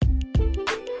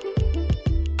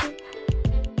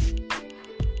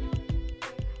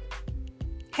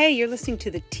Hey, you're listening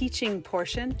to the teaching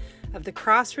portion of the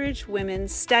Crossridge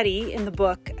Women's Study in the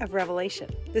Book of Revelation.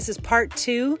 This is part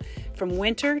 2 from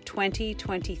winter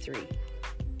 2023.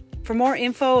 For more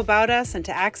info about us and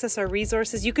to access our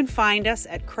resources, you can find us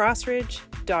at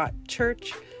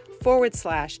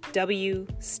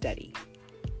crossridge.church/W-study.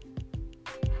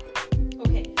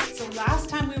 Okay, so last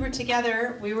time we were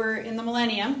together, we were in the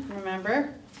millennium,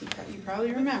 remember? You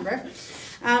probably remember.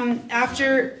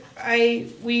 After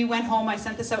we went home, I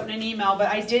sent this out in an email, but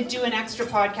I did do an extra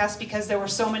podcast because there were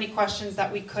so many questions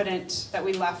that we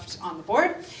left on the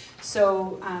board.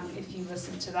 So if you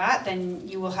listen to that, then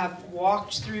you will have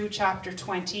walked through chapter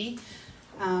 20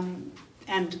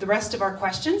 and the rest of our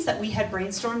questions that we had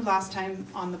brainstormed last time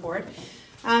on the board.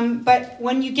 But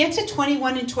when you get to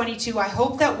 21 and 22, I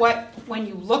hope that when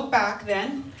you look back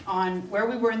then on where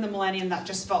we were in the millennium, that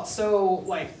just felt so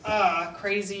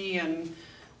crazy and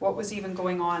what was even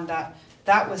going on, that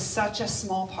was such a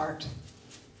small part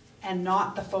and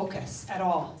not the focus at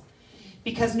all.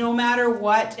 Because no matter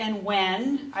what and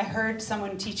when, I heard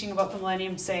someone teaching about the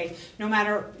millennium say, no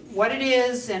matter what it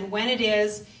is and when it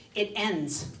is, it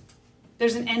ends.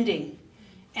 There's an ending.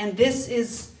 And this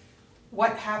is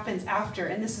what happens after,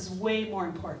 and this is way more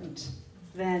important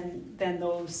than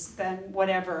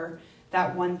whatever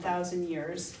that 1,000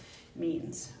 years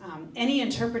means. Any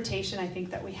interpretation I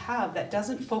think that we have that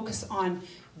doesn't focus on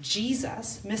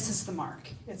Jesus misses the mark.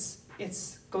 It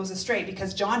goes astray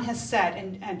because John has said,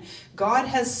 and God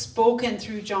has spoken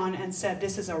through John and said,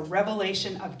 this is a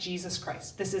revelation of Jesus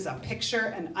Christ. This is a picture,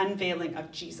 an unveiling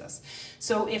of Jesus.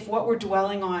 So if what we're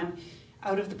dwelling on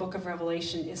out of the book of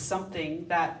Revelation is something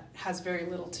that has very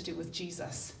little to do with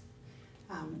Jesus,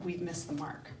 we've missed the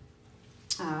mark.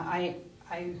 I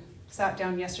sat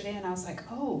down yesterday and I was like,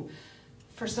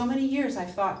 for so many years I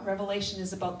thought Revelation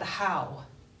is about the how.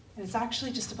 And it's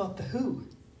actually just about the who,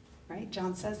 right?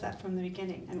 John says that from the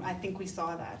beginning, and I think we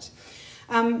saw that.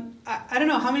 I don't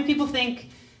know, how many people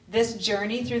think this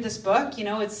journey through this book,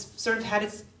 it's sort of had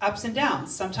its ups and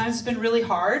downs. Sometimes it's been really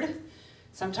hard.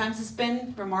 Sometimes it's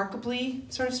been remarkably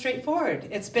sort of straightforward.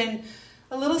 It's been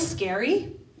a little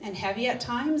scary and heavy at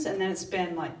times, and then it's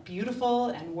been beautiful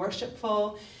and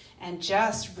worshipful and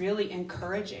just really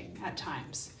encouraging at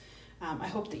times. I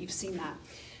hope that you've seen that.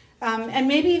 And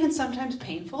maybe even sometimes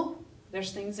painful.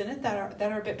 There's things in it that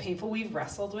are a bit painful we've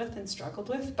wrestled with and struggled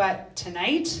with. But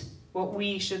tonight, what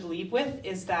we should leave with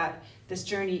is that this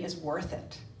journey is worth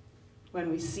it when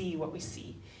we see what we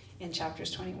see in chapters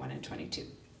 21 and 22.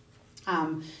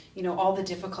 All the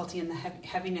difficulty and the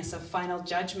heaviness of final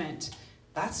judgment,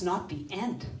 that's not the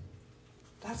end.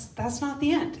 That's not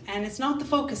the end. And it's not the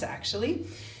focus, actually.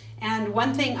 And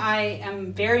one thing I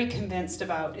am very convinced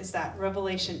about is that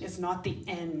Revelation is not the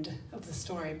end of the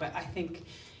story, but I think,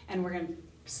 and we're going to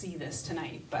see this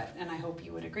tonight, and I hope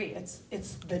you would agree, it's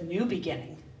the new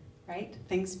beginning, right?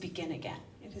 Things begin again.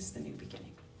 It is the new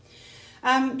beginning.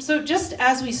 So just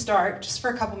as we start, just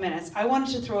for a couple minutes, I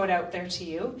wanted to throw it out there to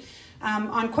you.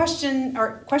 On question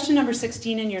number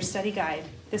 16 in your study guide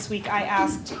this week, I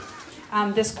asked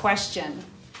this question: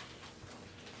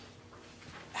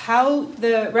 how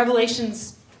the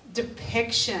Revelation's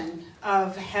depiction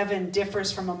of heaven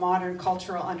differs from a modern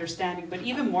cultural understanding. But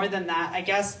even more than that, I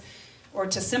guess, or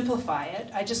to simplify it,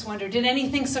 I just wonder, did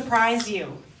anything surprise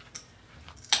you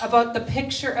about the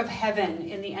picture of heaven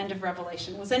in the end of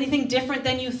Revelation? Was anything different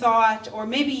than you thought? Or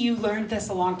maybe you learned this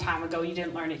a long time ago, you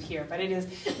didn't learn it here, but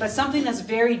something that's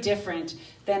very different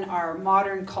than our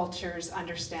modern culture's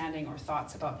understanding or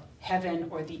thoughts about heaven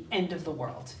or the end of the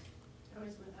world.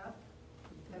 Always went up,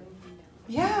 heaven came down.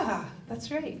 Yeah,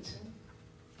 that's right.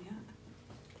 Yeah.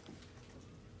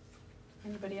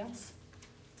 Anybody else?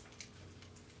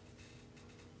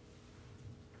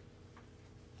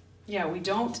 Yeah, we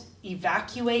don't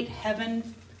evacuate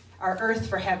our earth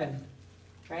for heaven,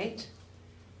 right?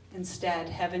 Instead,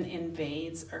 heaven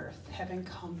invades earth. Heaven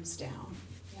comes down.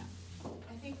 Yeah.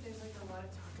 I think there's a lot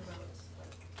of talk about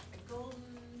the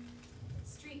golden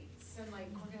streets and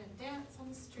we're gonna dance on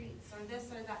the streets or this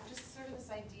or that. Just sort of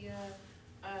this idea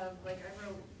of I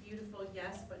wrote beautiful,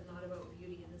 yes, but not about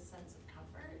beauty in the sense of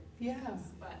comfort. Yeah.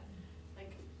 But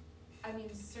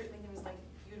certainly there was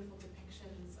beautiful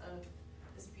depictions of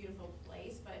this beautiful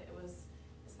place, but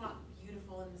it's not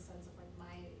beautiful in the sense of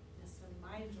my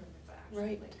enjoyment, but actually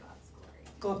right. God's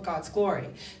glory. God's glory.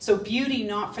 So beauty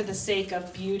not for the sake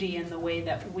of beauty in the way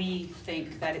that we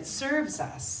think that it serves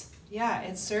us. Yeah,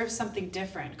 it serves something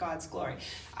different, God's glory.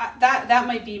 That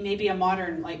might be maybe a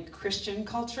modern Christian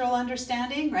cultural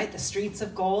understanding, right? The streets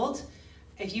of gold.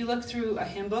 If you look through a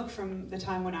hymn book from the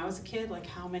time when I was a kid,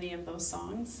 how many of those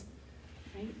songs,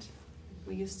 right,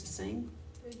 we used to sing?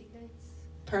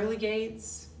 pearly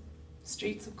gates,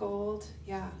 streets of gold,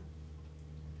 yeah.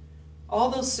 All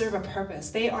those serve a purpose.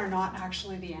 They are not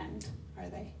actually the end, are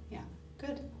they? Yeah,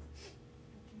 good.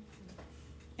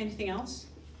 Anything else?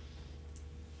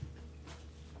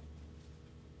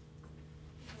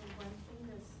 One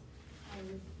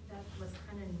thing that was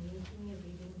kind of new to me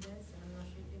reading this, and I'm not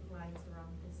sure if it lies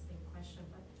around this same question,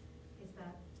 but is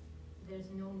that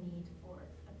there's no need for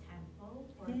a temple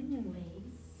or a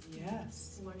place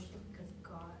Yes. to worship because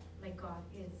God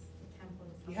is the temple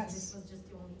itself. Yes. This was just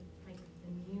the only,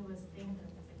 the newest thing that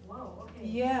was like, whoa, okay.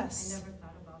 Yes. I never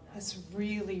thought about that. That's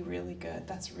really, really good.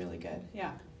 That's really good.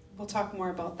 Yeah. We'll talk more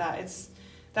about that.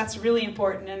 That's really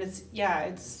important, and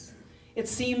it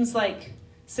seems like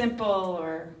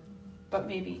simple but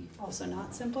maybe also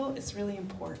not simple. It's really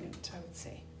important, I would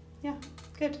say. Yeah,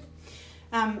 good.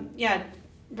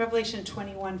 Revelation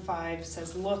 21:5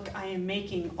 says, "Look, I am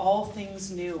making all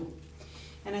things new."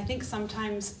 And I think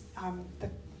sometimes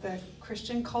the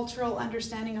Christian cultural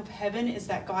understanding of heaven is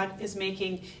that God is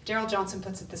making, Darrell Johnson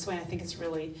puts it this way, and I think it's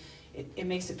really, it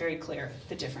makes it very clear,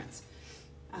 the difference.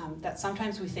 That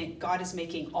sometimes we think God is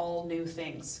making all new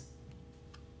things,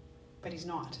 but he's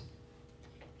not.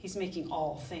 He's making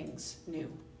all things new.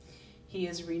 He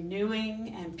is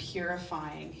renewing and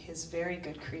purifying his very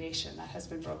good creation that has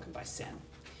been broken by sin.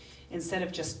 Instead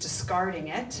of just discarding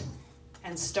it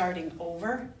and starting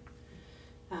over,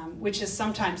 which is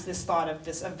sometimes this thought of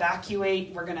this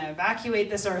we're going to evacuate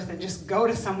this earth and just go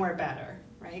to somewhere better,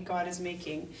 right? God is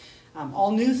making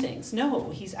all new things. No,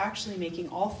 he's actually making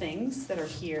all things that are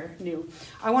here new.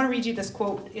 I want to read you this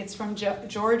quote. It's from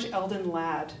George Eldon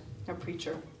Ladd, a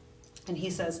preacher. And he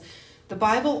says, "The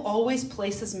Bible always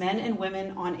places men and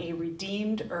women on a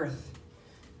redeemed earth,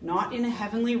 not in a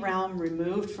heavenly realm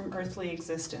removed from earthly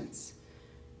existence.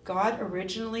 God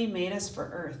originally made us for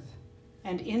earth,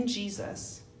 and in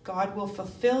Jesus, God will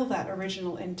fulfill that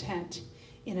original intent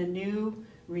in a new,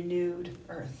 renewed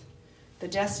earth. The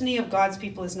destiny of God's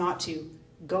people is not to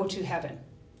go to heaven,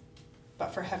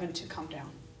 but for heaven to come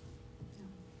down."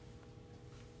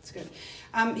 It's good.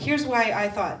 Here's why I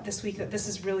thought this week that this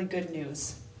is really good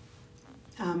news.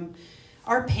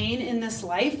 Our pain in this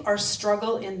life, our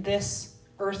struggle in this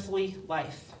earthly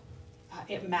life,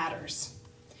 it matters.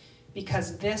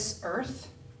 Because this earth,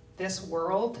 this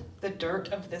world, the dirt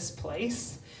of this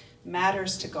place,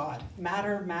 matters to God.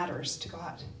 Matters to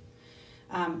God.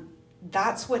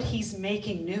 That's what he's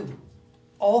making new.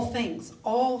 All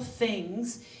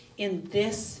things in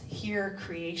this here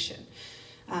creation.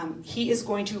 He is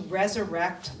going to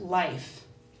resurrect life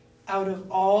out of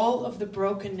all of the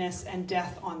brokenness and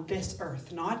death on this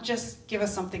earth. Not just give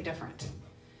us something different,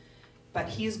 but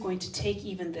he is going to take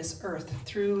even this earth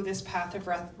through this path of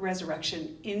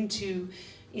resurrection into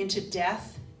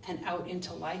death and out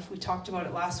into life. We talked about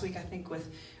it last week, I think,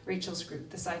 with Rachel's group,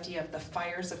 this idea of the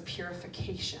fires of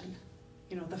purification.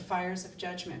 The fires of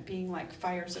judgment being like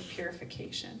fires of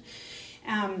purification.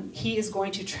 He is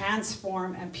going to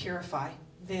transform and purify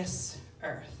this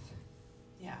earth.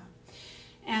 Yeah.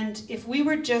 And if we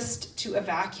were just to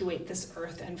evacuate this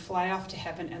earth and fly off to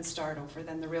heaven and start over,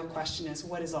 then the real question is,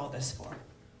 what is all this for?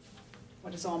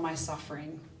 What is all my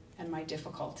suffering and my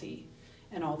difficulty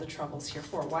and all the troubles here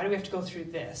for? Why do we have to go through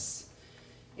this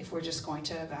if we're just going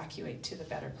to evacuate to the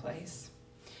better place?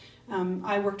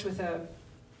 I worked with a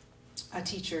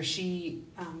teacher. She,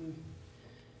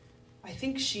 I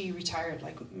think she retired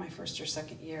like my first or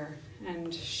second year,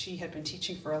 and she had been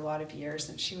teaching for a lot of years,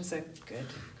 and she was a good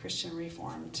Christian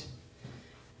Reformed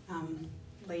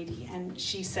lady. And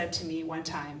she said to me one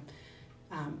time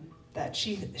that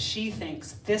she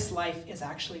thinks this life is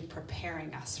actually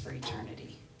preparing us for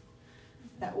eternity.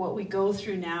 That what we go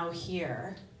through now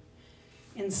here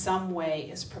in some way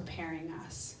is preparing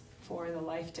us for the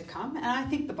life to come. And I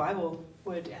think the Bible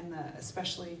would, and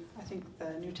especially I think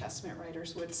the New Testament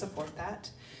writers would support that.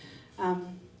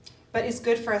 But it's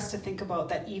good for us to think about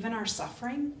that even our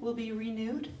suffering will be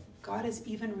renewed. God is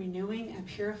even renewing and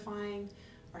purifying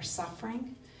our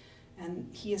suffering, and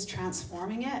he is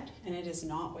transforming it, and it is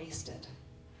not wasted.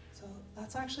 So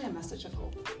that's actually a message of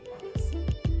hope for us.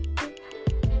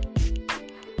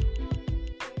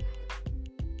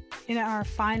 In our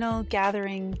final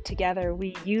gathering together,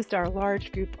 we used our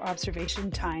large group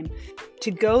observation time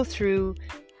to go through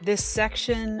this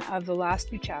section of the last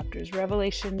two chapters,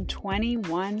 Revelation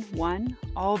 21:1,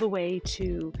 all the way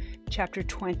to chapter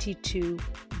 22,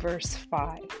 verse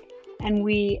 5. And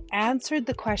we answered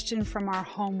the question from our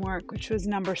homework, which was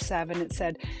number 7. It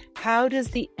said, how does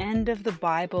the end of the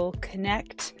Bible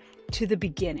connect to the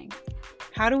beginning?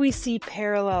 How do we see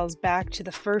parallels back to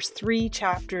the first 3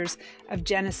 chapters of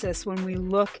Genesis when we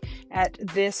look at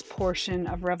this portion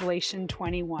of Revelation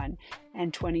 21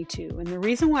 and 22? And the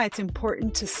reason why it's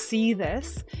important to see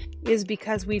this is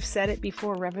because we've said it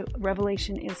before,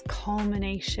 Revelation is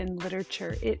culmination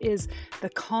literature. It is the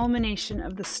culmination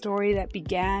of the story that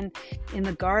began in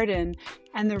the garden.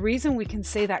 And the reason we can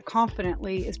say that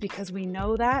confidently is because we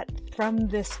know that from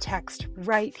this text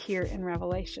right here in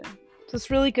Revelation. So it's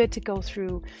really good to go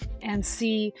through and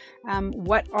see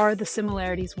what are the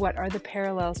similarities, what are the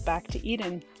parallels back to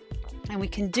Eden. And we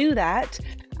can do that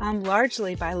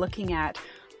largely by looking at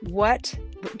what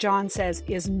John says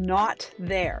is not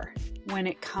there when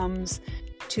it comes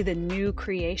to the new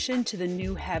creation, to the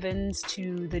new heavens,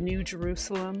 to the new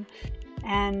Jerusalem.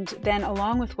 And then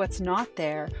along with what's not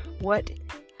there, what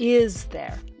is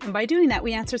there? And by doing that,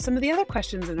 we answered some of the other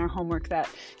questions in our homework that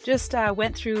just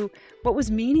went through what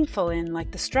was meaningful in like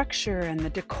the structure and the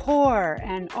decor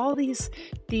and all these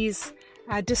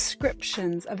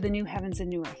descriptions of the new heavens and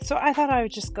new earth. So I thought I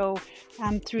would just go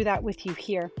through that with you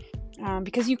here.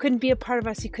 Because you couldn't be a part of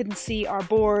us, you couldn't see our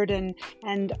board and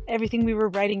everything we were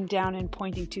writing down and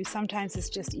pointing to. Sometimes it's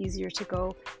just easier to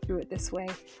go through it this way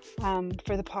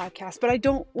for the podcast. But I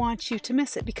don't want you to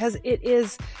miss it because it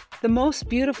is the most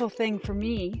beautiful thing for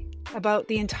me about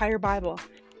the entire Bible,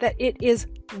 that it is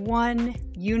one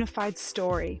unified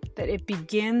story, that it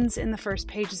begins in the first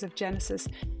pages of Genesis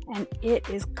and it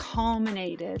is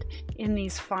culminated in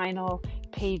these final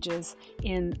pages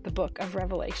in the book of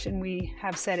Revelation. We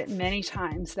have said it many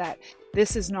times that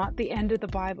this is not the end of the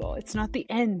Bible. It's not the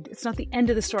end. It's not the end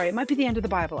of the story. It might be the end of the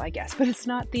Bible, I guess, but it's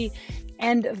not the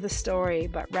end of the story,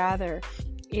 but rather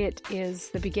it is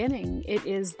the beginning. It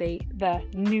is the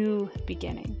new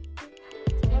beginning.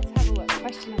 So let's have a look.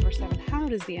 Question number 7. How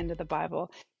does the end of the Bible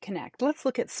connect? Let's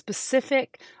look at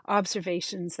specific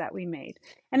observations that we made.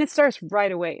 And it starts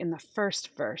right away in the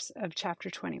first verse of chapter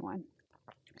 21.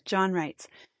 John writes,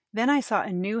 "Then I saw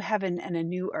a new heaven and a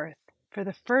new earth, for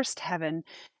the first heaven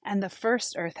and the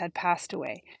first earth had passed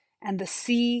away, and the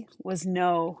sea was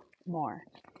no more."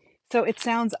 So it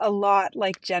sounds a lot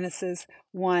like Genesis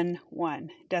 1:1,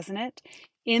 doesn't it?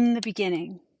 In the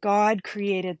beginning, God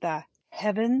created the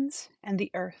heavens and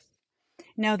the earth.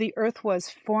 Now the earth was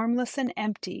formless and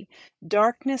empty.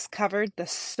 Darkness covered the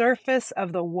surface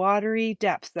of the watery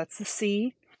depths, that's the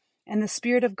sea, and the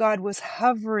Spirit of God was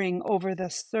hovering over the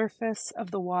surface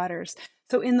of the waters.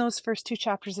 So in those first 2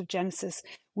 chapters of Genesis,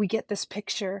 we get this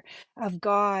picture of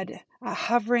God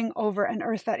hovering over an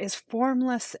earth that is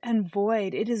formless and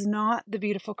void. It is not the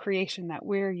beautiful creation that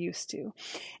we're used to.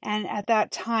 And at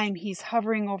that time, he's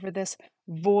hovering over this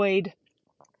void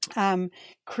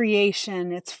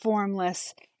creation. It's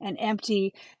formless and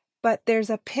empty. But there's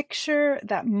a picture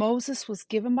that Moses was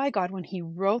given by God when he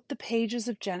wrote the pages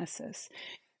of Genesis,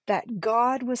 that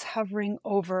God was hovering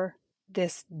over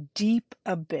this deep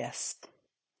abyss,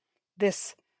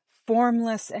 this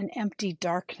formless and empty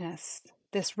darkness,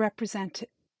 this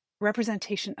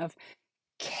representation of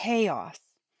chaos.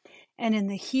 And in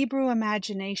the Hebrew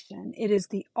imagination, it is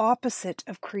the opposite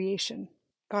of creation.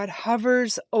 God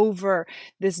hovers over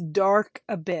this dark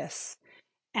abyss,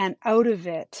 and out of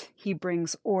it, he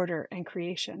brings order and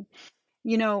creation.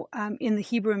 You know, in the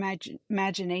Hebrew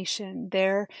imagination,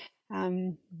 their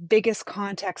biggest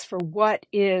context for what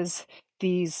is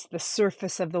the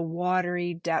surface of the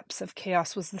watery depths of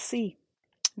chaos was the sea.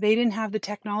 They didn't have the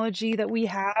technology that we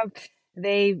have.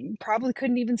 They probably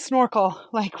couldn't even snorkel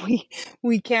like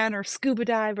we can, or scuba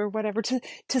dive or whatever,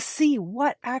 to see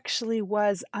what actually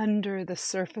was under the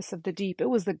surface of the deep. It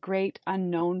was the great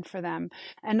unknown for them.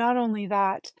 And not only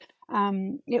that,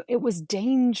 it was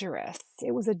dangerous.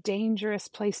 It was a dangerous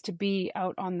place to be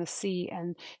out on the sea,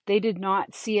 and they did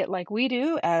not see it like we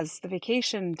do as the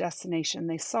vacation destination.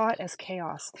 They saw it as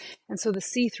chaos. And so the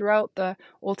sea throughout the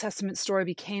Old Testament story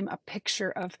became a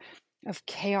picture of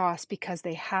chaos, because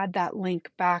they had that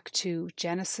link back to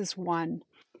Genesis 1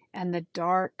 and the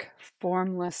dark,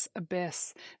 formless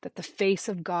abyss that the face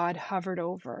of God hovered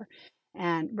over,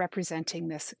 and representing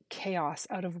this chaos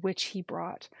out of which he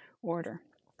brought order.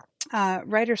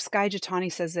 Writer Skye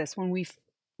Jethani says this: when we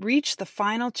reach the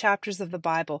final chapters of the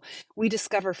Bible, we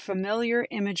discover familiar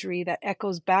imagery that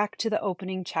echoes back to the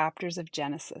opening chapters of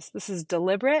Genesis. This is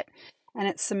deliberate, and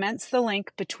it cements the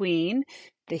link between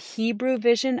the Hebrew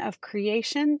vision of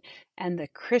creation and the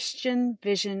Christian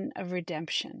vision of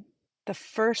redemption. The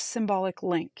first symbolic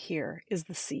link here is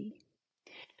the sea.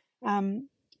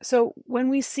 So when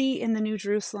we see in the New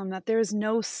Jerusalem that there is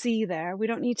no sea there, we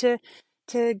don't need to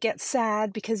get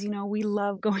sad, because, you know, we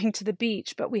love going to the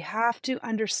beach, but we have to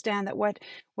understand that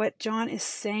what John is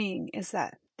saying is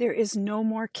that there is no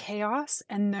more chaos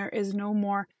and there is no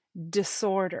more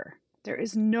disorder. There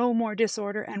is no more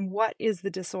disorder. And what is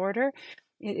the disorder?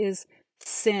 It is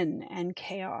sin and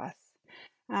chaos.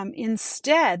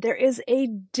 Instead, there is a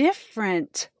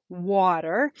different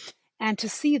water. And to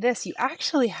see this, you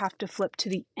actually have to flip to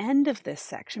the end of this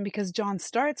section because John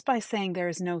starts by saying there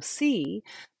is no sea,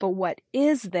 but what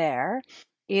is there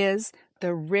is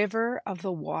the river of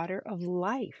the water of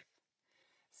life.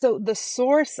 So the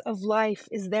source of life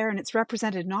is there, and it's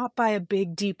represented not by a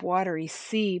big, deep, watery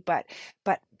sea, but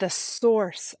the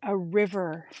source, a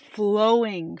river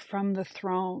flowing from the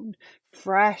throne,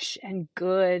 fresh and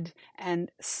good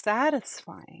and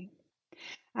satisfying.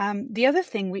 The other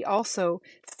thing we also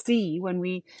see when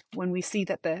we see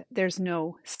that there's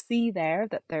no sea there,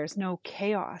 that there's no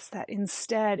chaos, that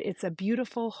instead it's a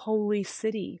beautiful holy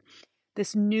city,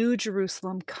 this new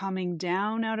Jerusalem coming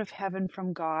down out of heaven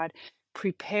from God,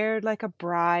 prepared like a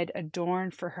bride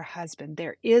adorned for her husband.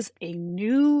 There is a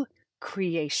new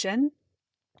creation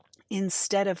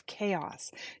instead of chaos.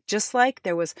 Just like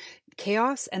there was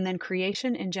chaos and then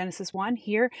creation in Genesis 1,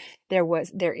 here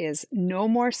there is no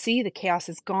more sea, the chaos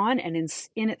is gone, and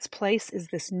in its place is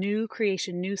this new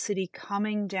creation, new city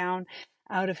coming down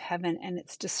out of heaven, and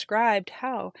it's described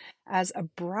how? As a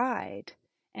bride,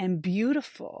 and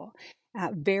beautiful,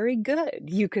 very good.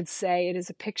 You could say it is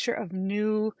a picture of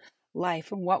new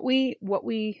life. And what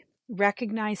we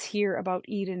recognize here about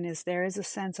Eden is there is a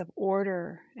sense of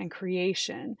order and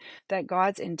creation, that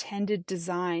God's intended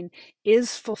design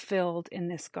is fulfilled in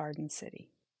this garden city.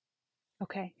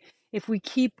 Okay. If we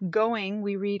keep going,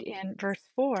 we read in verse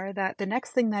 4 that the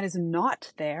next thing that is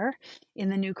not there in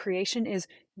the new creation is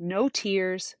no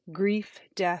tears, grief,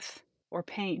 death, or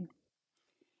pain.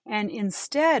 And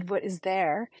instead, what is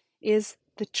there is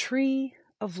the tree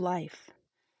of life,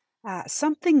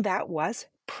 something that was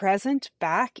present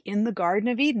back in the Garden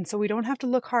of Eden. So we don't have to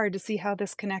look hard to see how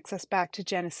this connects us back to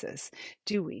Genesis,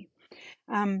 do we?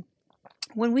 When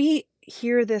we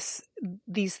hear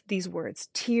these words,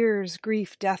 tears,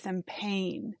 grief, death, and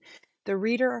pain, the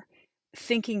reader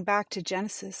thinking back to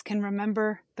Genesis can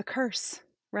remember the curse,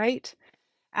 right?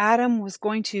 Adam was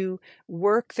going to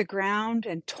work the ground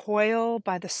and toil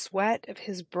by the sweat of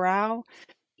his brow.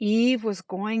 Eve was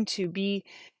going to be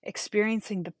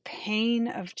experiencing the pain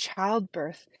of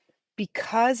childbirth.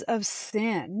 Because of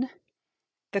sin,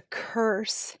 the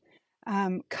curse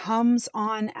comes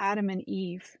on Adam and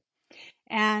Eve.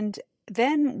 And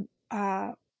then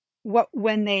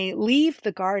when they leave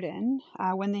the garden,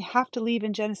 when they have to leave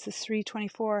in Genesis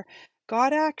 3:24,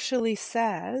 God actually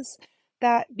says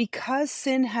that because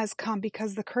sin has come,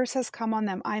 because the curse has come on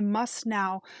them, I must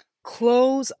now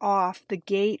close off the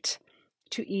gate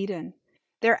to Eden.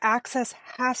 Their access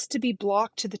has to be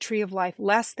blocked to the tree of life,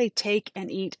 lest they take and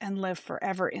eat and live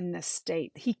forever in this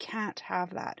state. He can't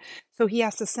have that. So he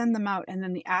has to send them out, and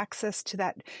then the access to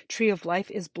that tree of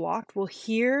life is blocked. Well,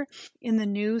 here in the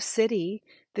new city,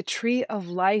 the tree of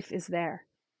life is there.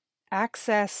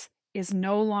 Access is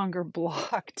no longer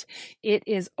blocked. It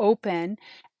is open,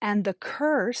 and the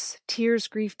curse, tears,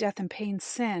 grief, death, and pain,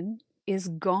 sin, is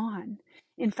gone.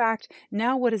 In fact,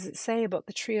 now what does it say about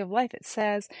the tree of life? It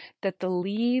says that the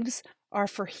leaves are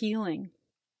for healing.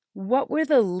 What were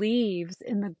the leaves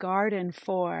in the garden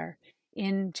for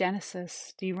in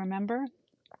Genesis? Do you remember?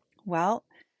 Well,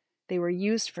 they were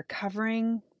used for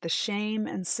covering the shame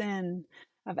and sin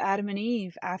of Adam and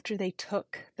Eve after they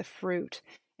took the fruit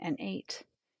and ate.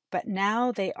 But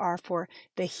now they are for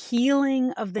the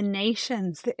healing of the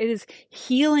nations. It is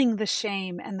healing the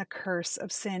shame and the curse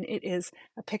of sin. It is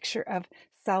a picture of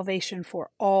salvation for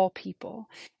all people.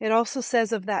 It also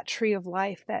says of that tree of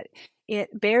life that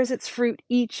it bears its fruit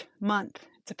each month.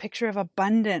 It's a picture of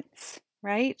abundance,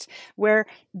 right? Where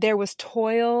there was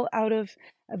toil out of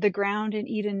the ground in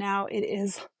Eden, now it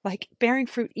is like bearing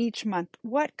fruit each month.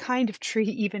 What kind of tree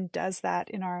even does that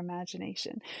in our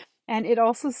imagination? And it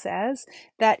also says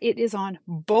that it is on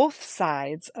both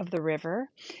sides of the river,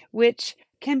 which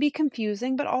can be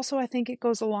confusing, but also I think it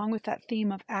goes along with that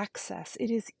theme of access.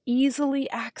 It is easily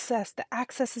accessed. The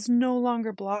access is no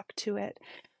longer blocked to it.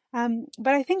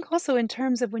 But I think also in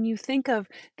terms of when you think of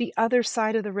the other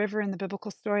side of the river in the biblical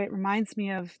story, it reminds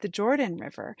me of the Jordan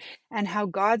River and how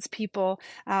God's people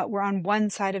were on one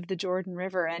side of the Jordan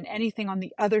River, and anything on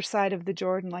the other side of the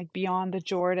Jordan, like beyond the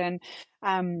Jordan,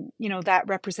 that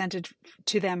represented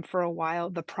to them for a while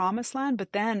the promised land,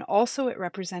 but then also it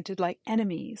represented like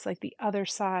enemies, like the other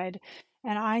side.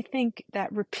 And I think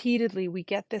that repeatedly we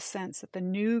get this sense that the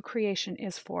new creation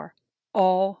is for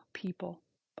all people,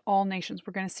 all nations.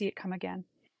 We're going to see it come again.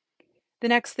 The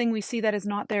next thing we see that is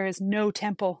not there is no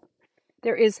temple.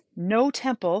 There is no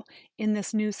temple in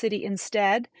this new city.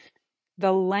 Instead,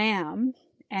 the Lamb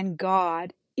and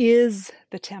God is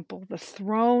the temple. The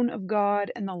throne of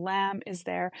God and the Lamb is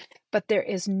there, but there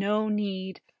is no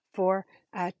need for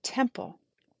a temple.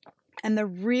 And the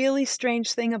really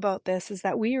strange thing about this is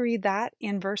that we read that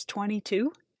in verse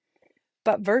 22,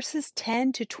 but verses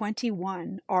 10 to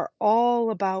 21 are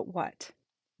all about what?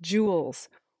 Jewels,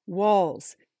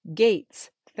 walls,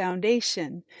 gates,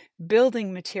 foundation,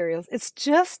 building materials. It's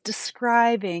just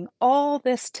describing all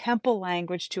this temple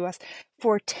language to us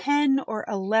for 10 or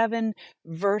 11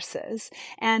 verses.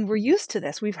 And we're used to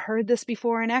this. We've heard this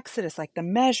before in Exodus, like the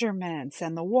measurements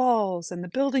and the walls and the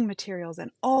building materials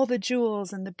and all the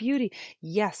jewels and the beauty.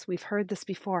 Yes, we've heard this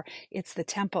before. It's the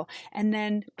temple. And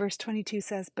then verse 22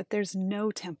 says, but there's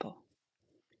no temple.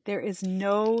 There is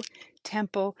no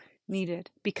temple needed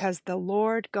because the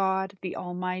Lord God, the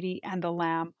Almighty, and the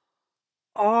Lamb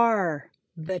are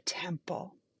the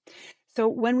temple. So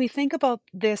when we think about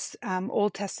this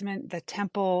Old Testament, the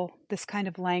temple, this kind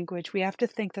of language, we have to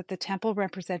think that the temple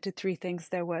represented three things.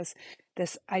 There was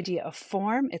this idea of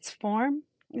form, its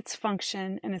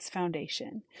function, and its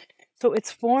foundation. So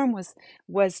its form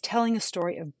was telling a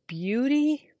story of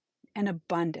beauty and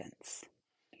abundance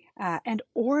and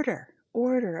order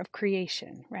of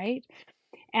creation, right?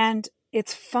 And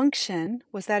its function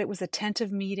was that it was a tent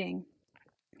of meeting.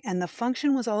 And the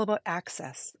function was all about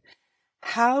access.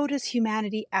 How does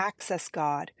humanity access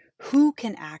God? Who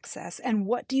can access? And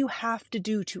what do you have to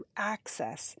do to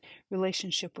access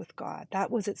relationship with God?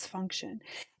 That was its function.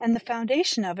 And the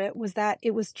foundation of it was that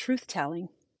it was truth-telling.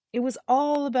 It was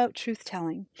all about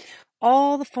truth-telling.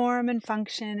 All the form and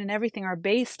function and everything are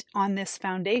based on this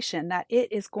foundation that it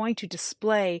is going to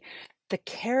display the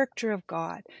character of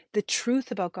God, the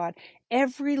truth about God.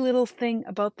 Every little thing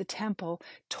about the temple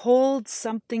told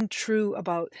something true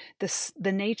about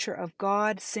the nature of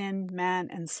God, sin, man,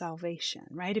 and salvation,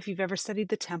 right? If you've ever studied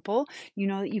the temple, you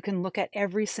know that you can look at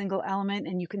every single element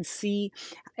and you can see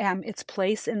its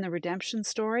place in the redemption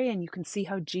story, and you can see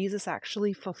how Jesus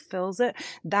actually fulfills it.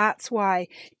 That's why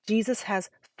Jesus has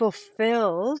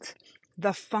fulfilled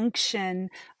the function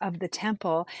of the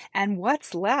temple, and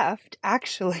what's left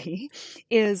actually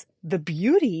is the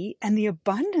beauty and the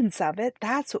abundance of it.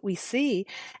 That's what we see,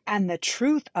 and the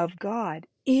truth of God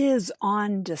is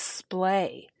on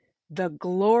display. The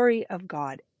glory of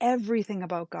God, everything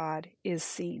about God is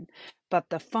seen, but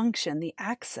the function, the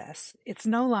access, it's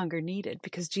no longer needed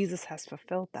because Jesus has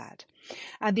fulfilled that.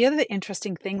 The other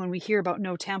interesting thing when we hear about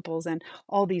no temples and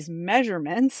all these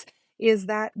measurements is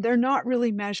that they're not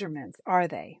really measurements, are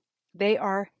they? They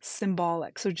are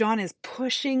symbolic. So John is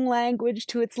pushing language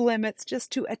to its limits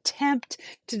just to attempt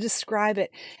to describe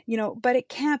it, but it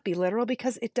can't be literal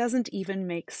because it doesn't even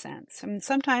make sense. I mean,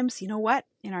 sometimes, you know what?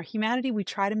 In our humanity, we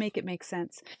try to make it make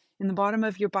sense. In the bottom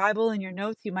of your Bible, in your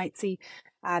notes, you might see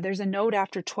there's a note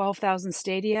after 12,000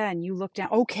 stadia, and you look down,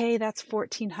 okay, that's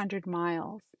 1,400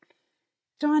 miles.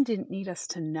 John didn't need us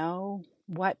to know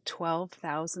what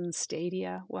 12,000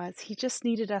 stadia was. He just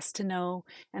needed us to know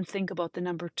and think about the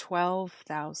number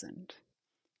 12,000.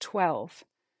 12,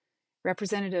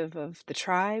 representative of the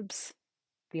tribes,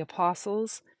 the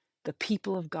apostles, the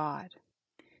people of God,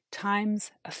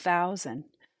 times 1,000,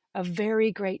 a very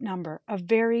great number of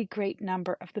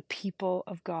the people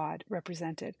of God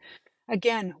represented.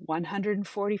 Again,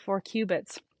 144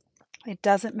 cubits. It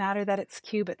doesn't matter that it's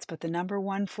cubits, but the number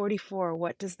 144,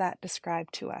 what does that describe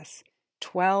to us?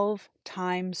 12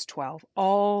 times 12.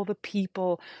 All the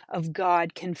people of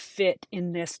God can fit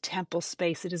in this temple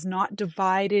space. It is not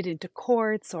divided into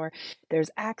courts or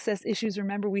there's access issues.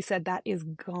 Remember, we said that is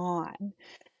gone.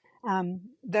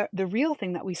 The real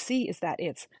thing that we see is that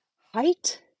its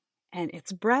height and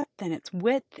its breadth and its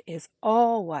width is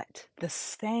all what? The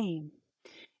same.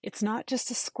 It's not just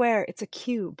a square, it's a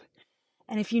cube.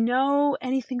 And if you know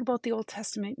anything about the Old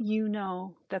Testament, you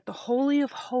know that the Holy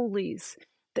of Holies,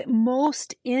 the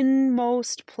most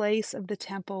inmost place of the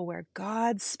temple where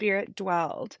God's Spirit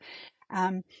dwelled,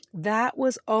 that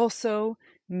was also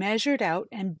measured out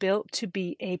and built to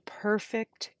be a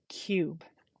perfect cube.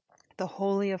 The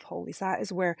Holy of Holies, that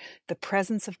is where the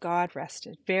presence of God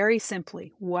rested. Very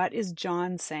simply, what is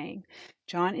John saying?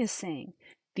 John is saying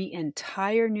the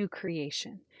entire new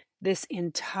creation, this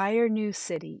entire new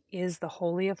city is the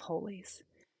Holy of Holies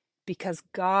because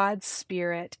God's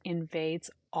Spirit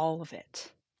invades all of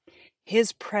it.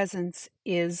 His presence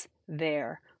is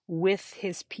there with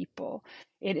his people.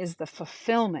 It is the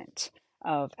fulfillment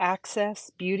of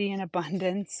access, beauty, and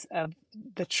abundance of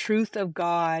the truth of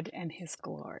God and his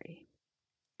glory.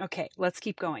 Okay, let's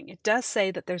keep going. It does say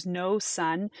that there's no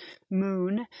sun,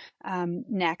 moon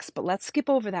next, but let's skip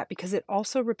over that because it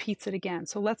also repeats it again.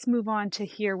 So let's move on to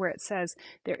here where it says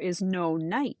there is no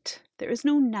night. There is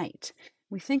no night.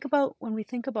 When we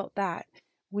think about that,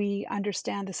 we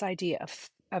understand this idea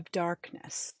of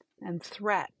darkness and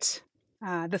threat,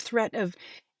 the threat of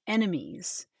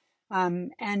enemies.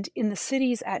 And in the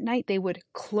cities at night, they would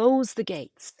close the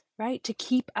gates, right, to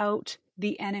keep out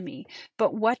the enemy.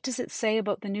 But what does it say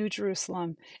about the New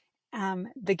Jerusalem?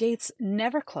 The gates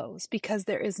never close because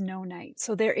there is no night.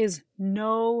 So there is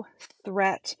no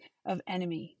threat of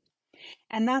enemy.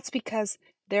 And that's because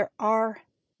there are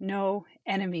no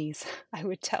enemies, I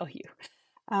would tell you.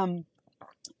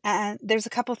 And there's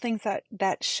a couple things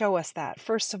that show us that.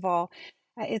 First of all,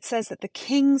 it says that the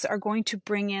kings are going to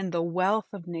bring in the wealth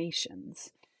of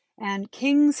nations. And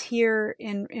kings here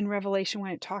in Revelation,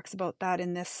 when it talks about that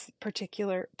in this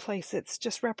particular place, it's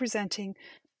just representing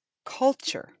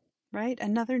culture, right?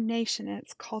 Another nation and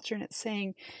its culture, and it's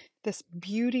saying this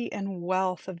beauty and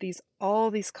wealth of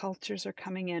all these cultures are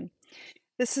coming in.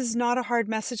 This is not a hard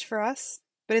message for us,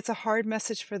 but it's a hard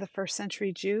message for the first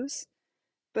century Jews.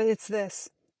 But it's this: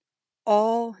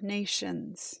 all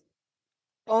nations,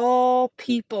 all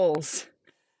peoples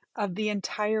of the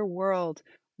entire world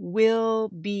will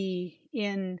be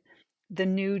in the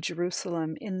new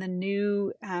Jerusalem, in the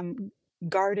new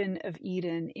Garden of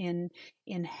Eden,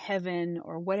 in heaven,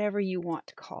 or whatever you want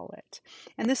to call it.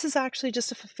 And this is actually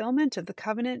just a fulfillment of the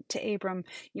covenant to Abram.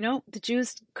 You know, the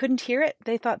Jews couldn't hear it.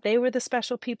 They thought they were the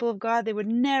special people of God. They would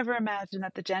never imagine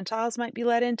that the Gentiles might be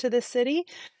let into this city.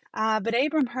 But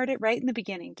Abram heard it right in the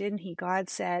beginning, didn't he? God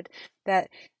said that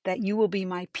you will be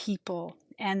my people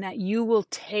and that you will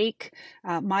take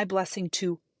my blessing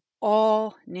to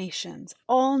all nations.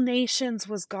 All nations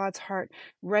was God's heart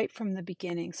right from the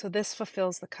beginning. So this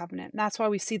fulfills the covenant. And that's why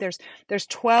we see there's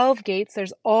 12 gates.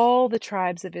 There's all the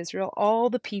tribes of Israel. All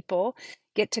the people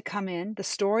get to come in. The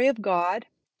story of God,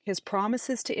 his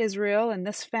promises to Israel and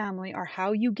this family are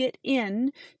how you get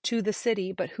in to the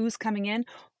city. But who's coming in?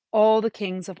 All the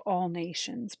kings of all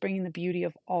nations, bringing the beauty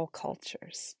of all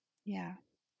cultures. Yeah.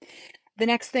 The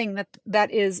next thing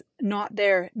that is not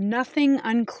there, nothing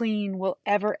unclean will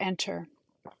ever enter.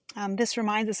 This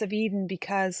reminds us of Eden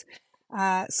because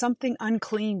something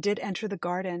unclean did enter the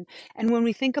garden. And when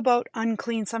we think about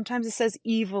unclean, sometimes it says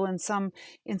evil in some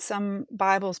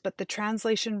Bibles, but the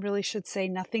translation really should say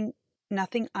nothing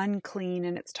unclean,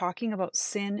 and it's talking about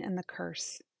sin and the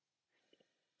curse.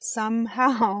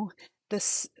 Somehow the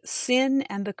sin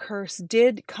and the curse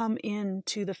did come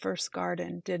into the first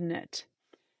garden, didn't it?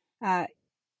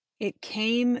 It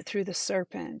came through the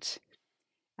serpent,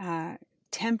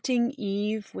 tempting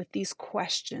Eve with these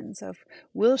questions of,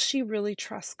 will she really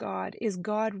trust God? Is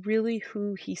God really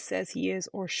who he says he is?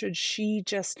 Or should she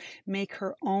just make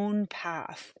her own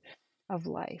path of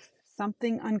life?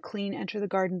 Something unclean entered the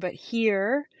garden. But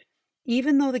here,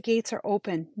 even though the gates are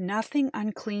open, nothing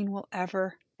unclean will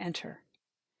ever enter.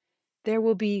 There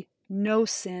will be no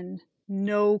sin,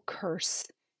 no curse.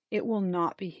 It will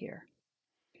not be here.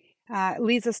 It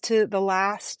leads us to the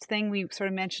last thing. We sort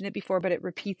of mentioned it before, but it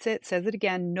repeats it, says it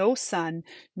again: no sun,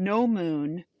 no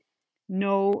moon,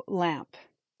 no lamp.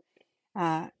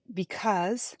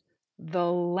 Because the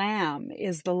Lamb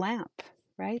is the lamp,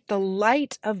 right? The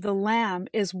light of the Lamb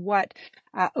is what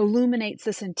illuminates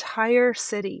this entire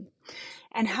city.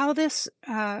 And how this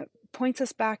points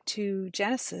us back to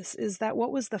Genesis is that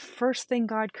what was the first thing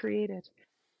God created?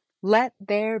 Let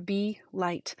there be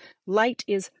light. Light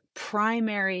is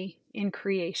primary in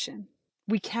creation.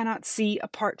 We cannot see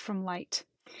apart from light.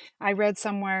 I read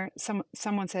somewhere,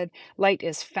 someone said, light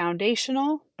is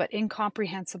foundational but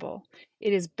incomprehensible.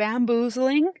 It is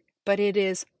bamboozling, but it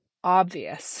is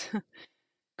obvious.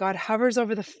 God hovers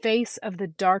over the face of the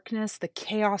darkness, the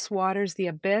chaos waters, the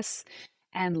abyss,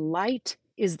 and light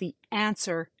is the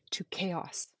answer to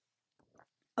chaos.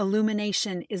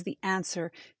 Illumination is the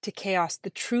answer to chaos. The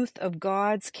truth of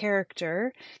God's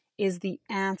character is the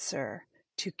answer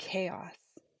to chaos.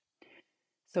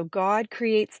 So God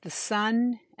creates the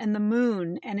sun and the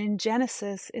moon, and in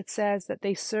Genesis it says that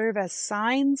they serve as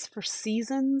signs for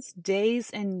seasons,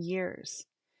 days, and years.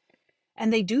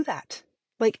 And they do that.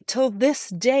 Like till this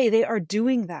day, they are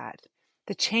doing that.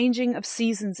 The changing of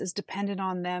seasons is dependent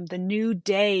on them. The new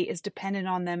day is dependent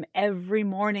on them. Every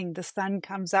morning the sun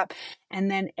comes up, and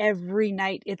then every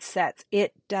night it sets.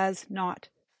 It does not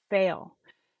fail.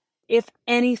 If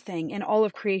anything, in all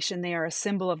of creation, they are a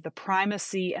symbol of the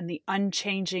primacy and the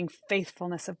unchanging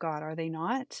faithfulness of God, are they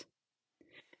not?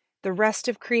 The rest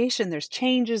of creation, there's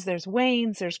changes, there's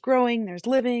wanes, there's growing, there's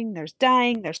living, there's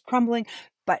dying, there's crumbling.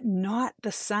 but not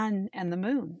the sun and the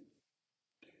moon.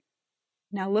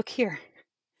 Now look here.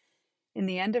 In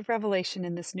the end of Revelation,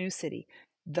 in this new city,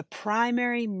 the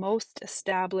primary, most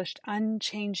established,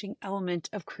 unchanging element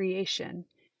of creation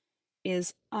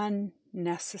is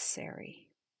unnecessary.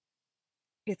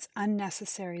 It's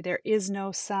unnecessary. There is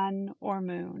no sun or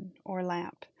moon or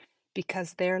lamp,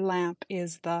 because their lamp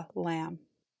is the Lamb.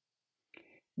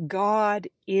 God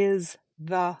is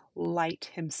the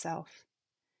light himself.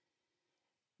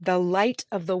 The light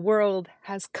of the world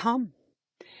has come,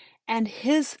 and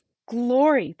his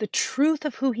glory, the truth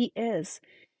of who he is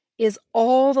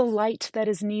all the light that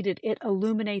is needed. It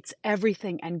illuminates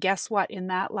everything. And guess what? In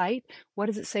that light, what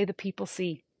does it say the people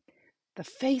see? The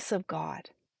face of God.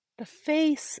 The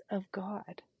face of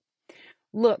God.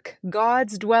 Look,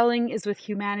 God's dwelling is with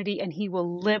humanity, and he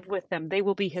will live with them. They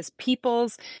will be his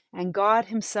peoples, and God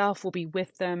himself will be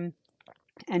with them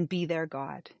and be their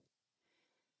God.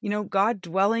 You know, God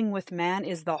dwelling with man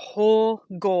is the whole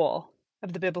goal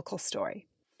of the biblical story.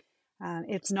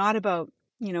 It's not about,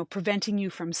 preventing you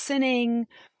from sinning,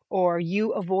 or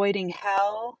you avoiding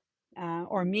hell,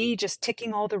 or me just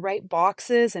ticking all the right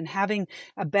boxes and having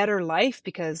a better life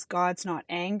because God's not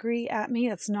angry at me.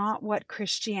 That's not what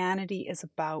Christianity is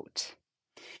about.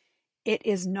 It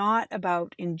is not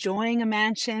about enjoying a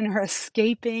mansion or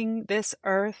escaping this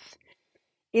earth.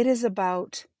 It is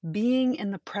about being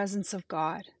in the presence of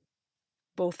God,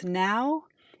 both now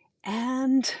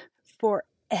and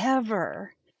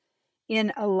forever,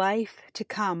 in a life to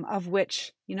come, of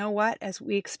which, you know what, as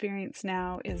we experience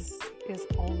now, is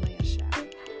only a shadow.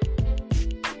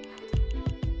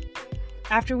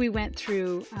 After we went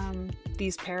through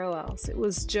these parallels, it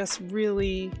was just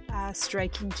really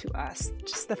striking to us,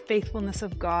 just the faithfulness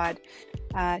of God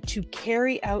to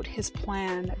carry out his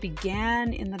plan that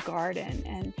began in the garden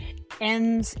and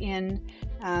ends in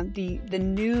the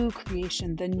new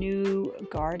creation, the new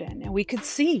garden. And we could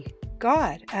see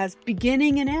God as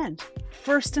beginning and end,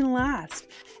 first and last,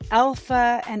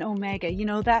 Alpha and Omega. You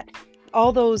know, that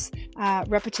all those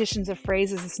repetitions of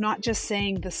phrases, it's not just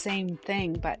saying the same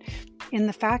thing, but in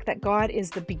the fact that God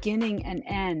is the beginning and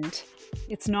end.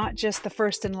 It's not just the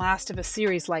first and last of a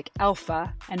series like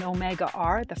Alpha and Omega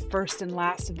are, the first and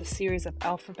last of the series of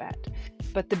alphabet,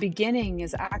 but the beginning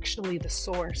is actually the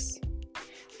source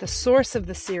of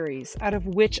the series, out of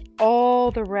which all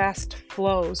the rest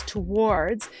flows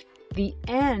towards the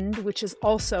end, which is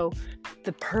also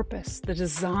the purpose, the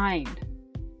design,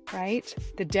 right?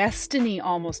 The destiny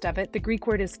almost of it. The Greek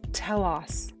word is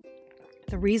telos.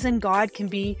 The reason God can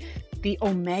be the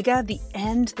Omega, the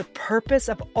end, the purpose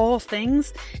of all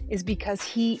things, is because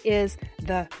he is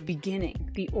the beginning,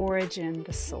 the origin,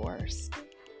 the source.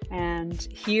 And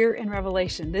here in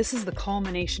Revelation, this is the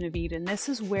culmination of Eden. This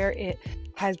is where it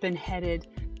has been headed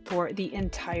for the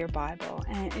entire Bible.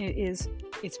 And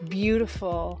it's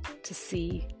beautiful to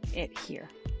see it here.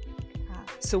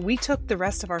 So we took the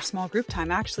rest of our small group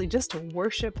time actually just to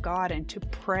worship God and to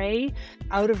pray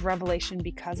out of Revelation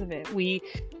because of it. We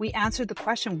answered the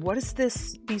question, what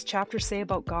does these chapters say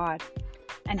about God?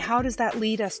 And how does that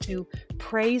lead us to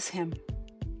praise him?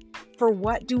 For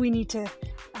what do we need to,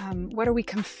 what are we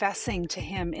confessing to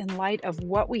him in light of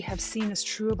what we have seen as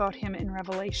true about him in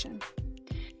Revelation?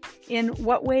 In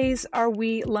what ways are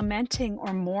we lamenting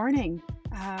or mourning?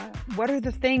 What are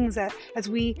the things that, as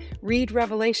we read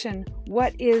Revelation,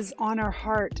 what is on our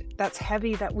heart that's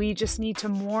heavy that we just need to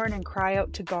mourn and cry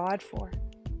out to God for?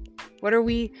 What are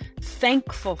we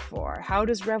thankful for? How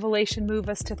does Revelation move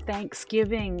us to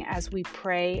thanksgiving as we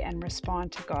pray and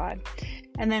respond to God?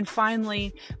 And then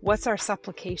finally, what's our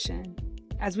supplication?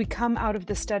 As we come out of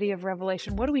the study of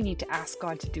Revelation, what do we need to ask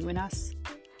God to do in us?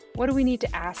 What do we need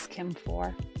to ask him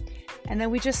for? And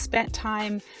then we just spent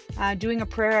time doing a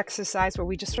prayer exercise where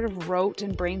we just sort of wrote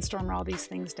and brainstormed all these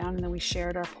things down, and then we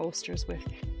shared our posters with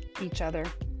each other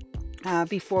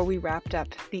before we wrapped up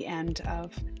the end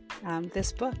of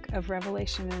this book of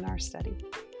Revelation in our study.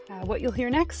 What you'll hear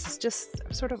next is just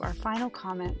sort of our final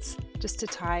comments, just to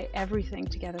tie everything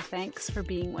together. Thanks for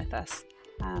being with us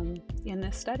in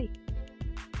this study.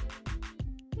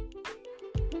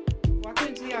 Walking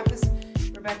into the office,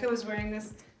 Rebecca was wearing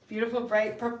this beautiful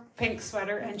bright pink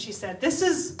sweater, and she said, "This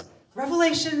is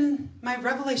Revelation, my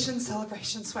Revelation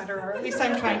celebration sweater," or at least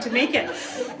I'm trying to make it.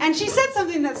 And she said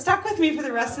something that stuck with me for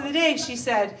the rest of the day. She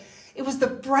said, "It was the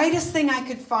brightest thing I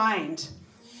could find."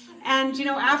 And,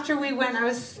 after we went, I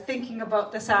was thinking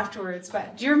about this afterwards,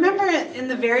 but do you remember in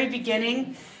the very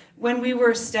beginning when we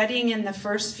were studying in the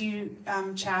first few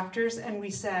chapters, and we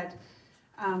said,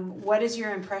 what is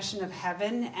your impression of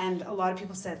heaven? And a lot of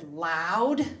people said,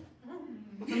 loud.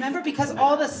 Remember? Because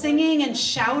all the singing and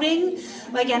shouting,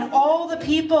 and all the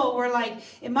people were like,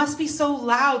 it must be so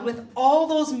loud with all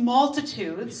those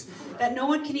multitudes that no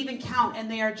one can even count. And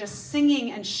they are just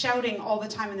singing and shouting all the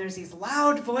time. And there's these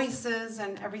loud voices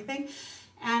and everything.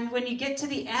 And when you get to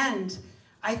the end,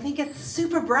 I think it's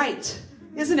super bright,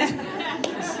 isn't it?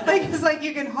 It's like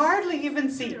you can hardly even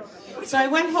see. So I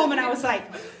went home and I was like,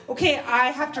 okay,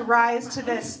 I have to rise to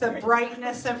this, the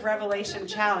brightness of Revelation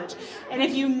challenge. And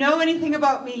if you know anything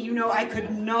about me, you know I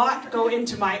could not go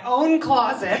into my own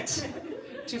closet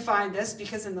to find this,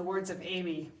 because in the words of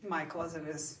Amy, my closet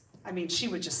is, she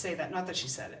would just say that, not that she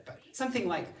said it, but something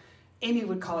like, Amy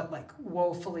would call it like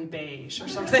woefully beige or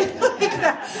something like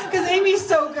that, because Amy's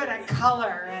so good at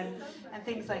color and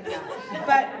things like that.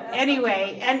 But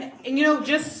anyway, and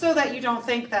just so that you don't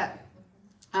think that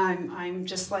I'm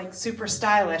just like super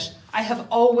stylish, I have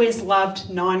always loved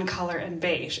non-color and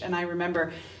beige. And I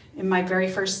remember in my very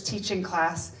first teaching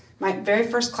class, my very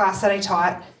first class that I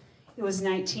taught, it was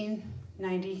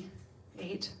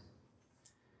 1998,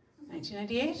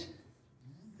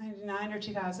 99 or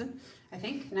 2000, I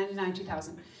think, 99,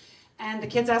 2000. And the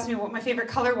kids asked me what my favorite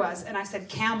color was, and I said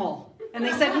camel. And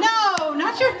they said, no,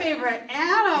 not your favorite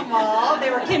animal.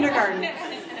 They were kindergarten.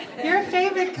 Your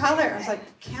favorite color. I was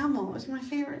like, camel is my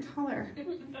favorite color.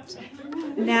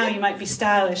 Now you might be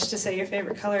stylish to say your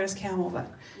favorite color is camel, but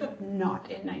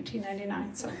not in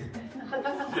 1999. So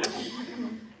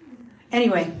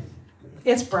anyway,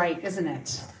 it's bright, isn't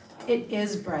it? It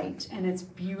is bright, and it's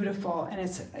beautiful, and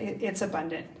it's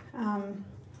abundant.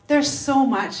 There's so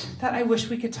much that I wish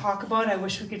we could talk about. I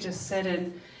wish we could just sit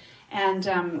and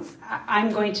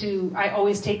I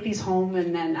always take these home,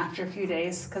 and then after a few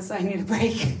days, because I need a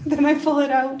break, then I pull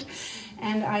it out.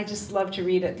 And I just love to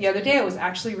read it. The other day I was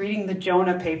actually reading the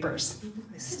Jonah papers.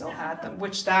 I still had them,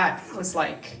 which that was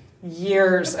like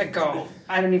years ago.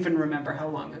 I don't even remember how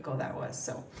long ago that was.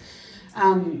 So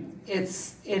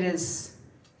it's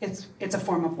a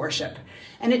form of worship.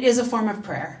 And it is a form of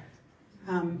prayer.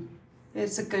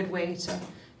 It's a good way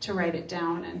to write it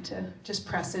down and to just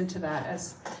press into that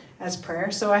as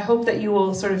prayer. So I hope that you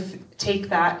will sort of take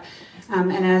that,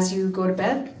 and as you go to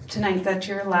bed tonight, that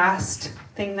your last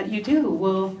thing that you do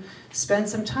will spend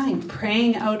some time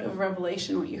praying out of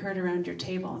Revelation what you heard around your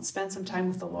table, and spend some time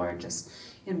with the Lord just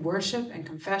in worship and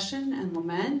confession and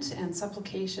lament and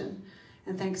supplication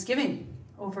and thanksgiving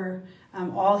over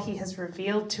all he has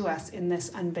revealed to us in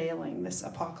this unveiling, this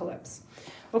apocalypse.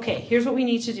 Okay, here's what we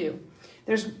need to do.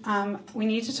 We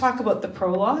need to talk about the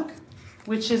prologue,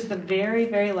 which is the very,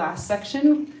 very last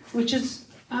section, which is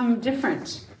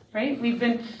different, right? We've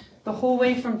been, the whole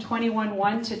way from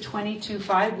 21:1 to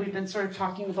 22:5, we've been sort of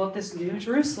talking about this new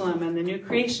Jerusalem and the new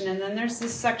creation, and then there's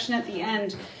this section at the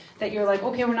end that you're like,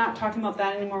 okay, we're not talking about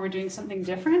that anymore, we're doing something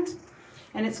different,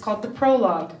 and it's called the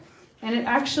prologue. And it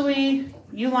actually,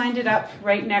 you lined it up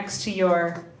right next to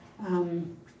your...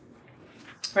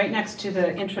 right next to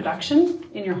the introduction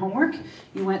in your homework.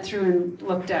 You went through and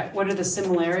looked at what are the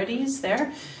similarities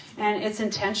there. And it's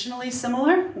intentionally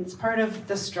similar. It's part of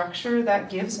the structure that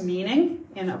gives meaning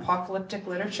in apocalyptic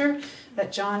literature,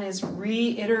 that John is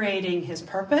reiterating his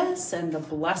purpose and the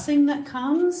blessing that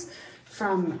comes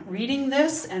from reading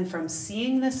this and from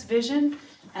seeing this vision,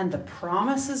 and the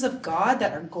promises of God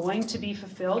that are going to be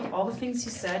fulfilled. All the things he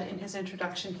said in his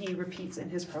introduction, he repeats in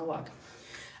his prologue.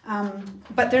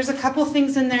 But there's a couple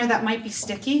things in there that might be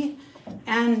sticky,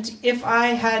 and if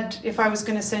I was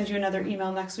going to send you another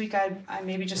email next week, I'd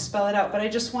maybe just spell it out, but I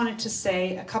just wanted to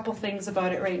say a couple things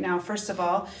about it right now. First of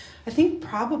all, I think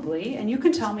probably, and you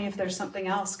can tell me if there's something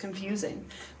else confusing,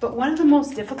 but one of the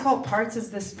most difficult parts is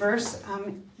this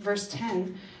verse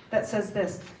 10, that says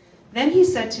this: "Then he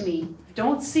said to me,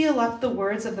 don't seal up the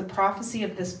words of the prophecy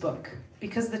of this book,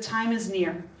 because the time is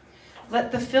near.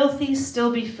 Let the filthy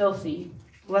still be filthy.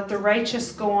 Let the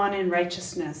righteous go on in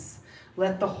righteousness.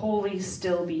 Let the holy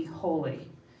still be holy."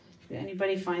 Did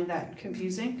anybody find that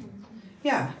confusing?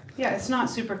 Yeah, it's not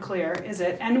super clear, is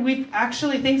it? And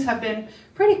things have been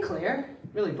pretty clear,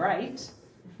 really bright,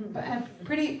 but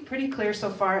pretty clear so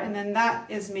far. And then that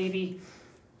is maybe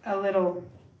a little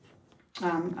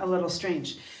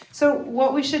strange. So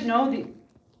what we should know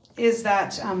is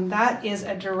that that is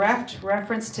a direct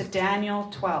reference to Daniel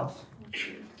 12.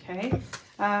 Okay.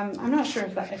 I'm not sure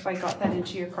if I got that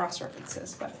into your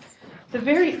cross-references, but the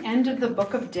very end of the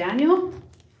book of Daniel,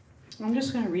 I'm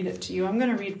just going to read it to you. I'm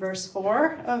going to read verse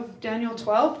 4 of Daniel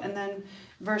 12 and then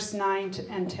verse 9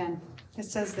 and 10. It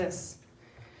says this: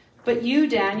 "But you,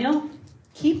 Daniel,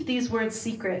 keep these words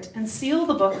secret and seal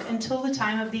the book until the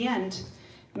time of the end.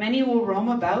 Many will roam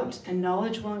about and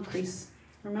knowledge will increase."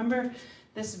 Remember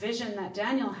this vision that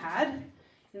Daniel had,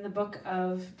 in the book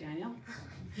of Daniel,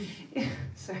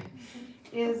 sorry,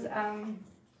 is, I'm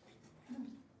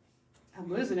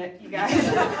losing it, you guys.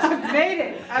 I've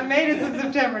made it since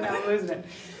September, now I'm losing it.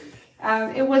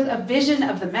 It was a vision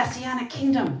of the Messianic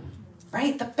kingdom,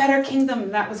 right? The better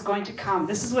kingdom that was going to come.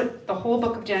 This is what the whole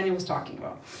book of Daniel was talking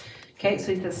about. Okay,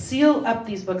 so he says, seal up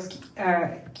these books,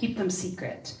 keep them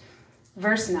secret.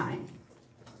 Verse 9,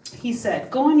 he said,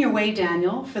 go on your way,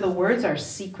 Daniel, for the words are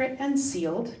secret and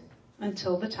sealed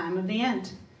until the time of the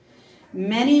end.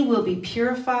 Many will be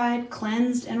purified,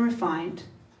 cleansed, and refined,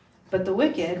 but the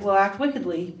wicked will act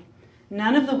wickedly.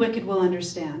 None of the wicked will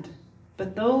understand,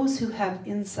 but those who have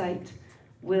insight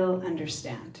will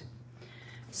understand.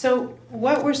 So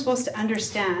what we're supposed to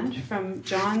understand from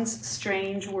John's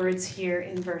strange words here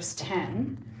in verse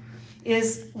 10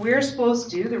 is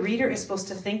the reader is supposed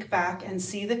to think back and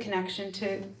see the connection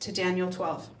to Daniel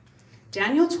 12.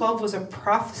 Daniel 12 was a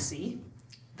prophecy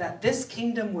that this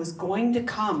kingdom was going to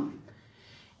come.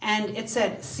 And it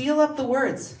said, seal up the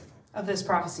words of this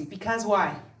prophecy. Because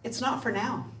why? It's not for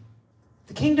now.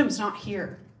 The kingdom's not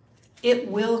here. It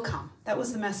will come. That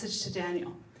was the message to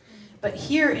Daniel. But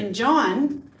here in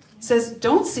John, it says,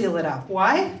 don't seal it up.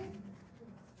 Why?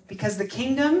 Because the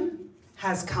kingdom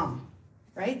has come,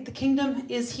 right? The kingdom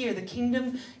is here. The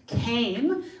kingdom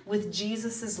came with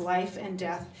Jesus' life and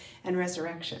death and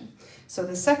resurrection. So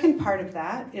the second part of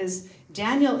that is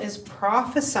Daniel is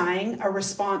prophesying a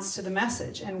response to the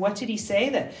message. And what did he say?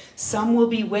 That some will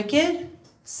be wicked,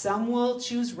 some will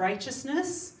choose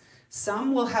righteousness,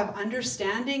 some will have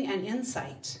understanding and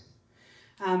insight.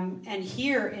 And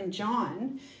here in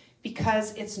John,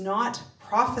 because it's not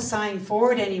prophesying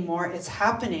forward anymore, it's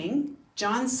happening,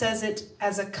 John says it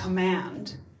as a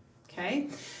command. Okay?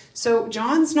 So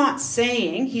John's not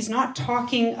saying, he's not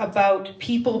talking about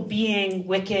people being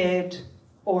wicked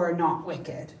or not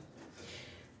wicked.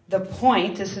 The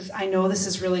point, I know this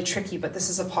is really tricky, but this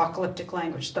is apocalyptic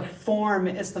language. The form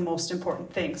is the most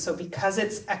important thing. So because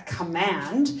it's a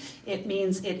command, it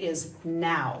means it is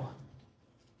now.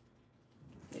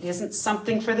 It isn't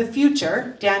something for the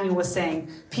future. Daniel was saying,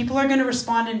 people are going to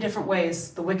respond in different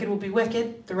ways. The wicked will be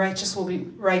wicked. The righteous will be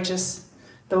righteous.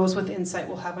 Those with insight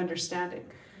will have understanding.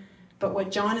 But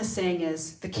what John is saying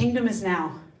is, the kingdom is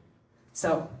now.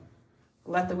 So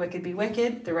let the wicked be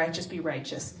wicked, the righteous be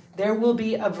righteous. There will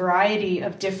be a variety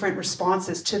of different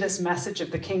responses to this message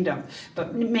of the kingdom.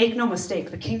 But make no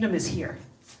mistake, the kingdom is here.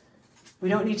 We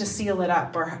don't need to seal it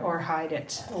up or hide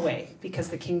it away because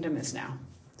the kingdom is now.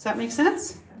 Does that make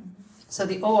sense? So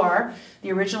the OR,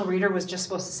 the original reader, was just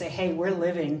supposed to say, hey, we're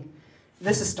living.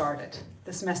 This has started.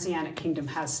 This messianic kingdom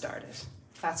has started.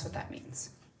 That's what that means.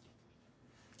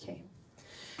 Okay.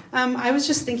 I was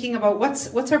just thinking about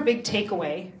what's our big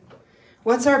takeaway?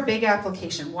 What's our big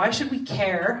application? Why should we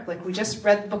care? Like, we just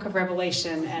read the book of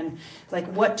Revelation, and like,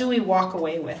 what do we walk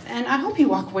away with? And I hope you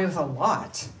walk away with a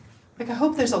lot. Like, I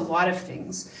hope there's a lot of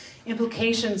things.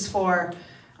 Implications for,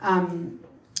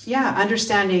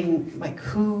 understanding like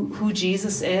who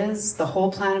Jesus is, the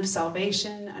whole plan of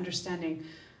salvation, understanding,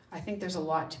 I think there's a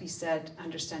lot to be said,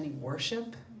 understanding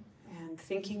worship and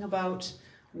thinking about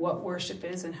what worship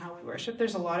is and how we worship.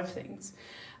 There's a lot of things.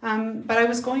 But I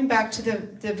was going back to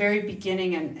the very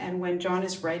beginning and when John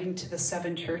is writing to the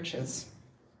 7 churches.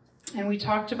 And we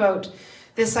talked about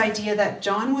this idea that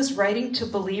John was writing to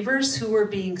believers who were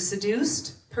being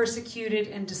seduced, persecuted,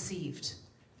 and deceived.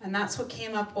 And that's what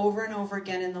came up over and over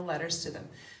again in the letters to them.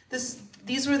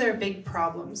 These were their big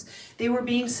problems. They were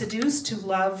being seduced to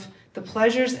love the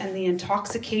pleasures and the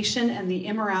intoxication and the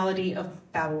immorality of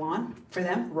Babylon, for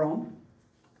them, Rome,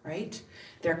 right?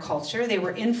 Their culture. They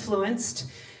were influenced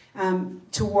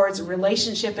towards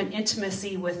relationship and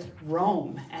intimacy with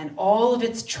Rome and all of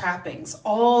its trappings,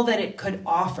 all that it could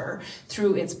offer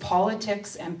through its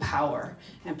politics and power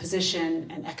and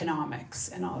position and economics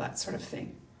and all that sort of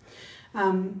thing.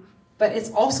 But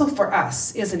it's also for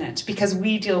us, isn't it? Because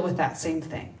we deal with that same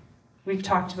thing. We've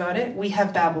talked about it. We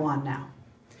have Babylon now.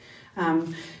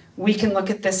 We can look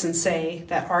at this and say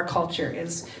that our culture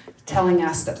is telling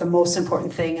us that the most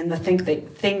important thing and the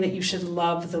thing that you should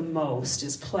love the most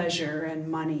is pleasure and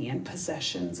money and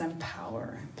possessions and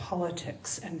power and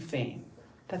politics and fame.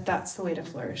 That's the way to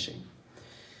flourishing.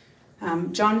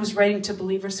 John was writing to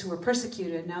believers who were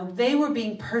persecuted. Now, they were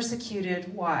being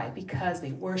persecuted. Why? Because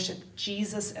they worshiped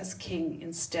Jesus as king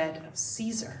instead of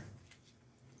Caesar.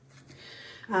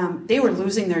 They were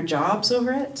losing their jobs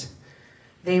over it.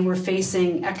 They were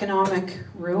facing economic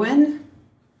ruin.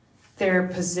 Their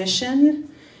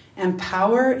position and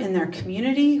power in their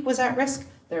community was at risk.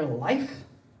 Their life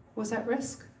was at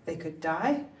risk. They could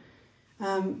die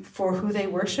for who they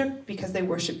worship because they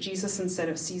worshiped Jesus instead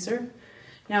of Caesar.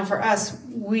 Now for us,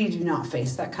 we do not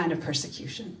face that kind of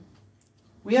persecution.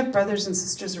 We have brothers and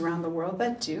sisters around the world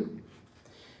that do.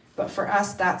 But for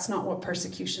us, that's not what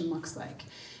persecution looks like.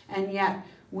 And yet,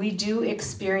 we do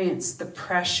experience the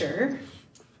pressure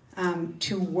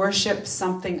to worship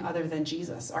something other than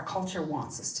Jesus. Our culture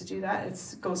wants us to do that.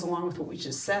 It goes along with what we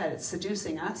just said. It's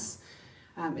seducing us.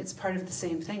 It's part of the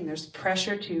same thing. There's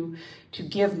pressure to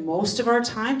give most of our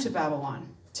time to Babylon,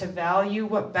 to value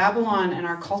what Babylon and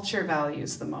our culture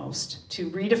values the most, to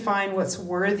redefine what's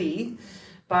worthy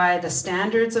by the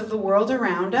standards of the world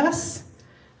around us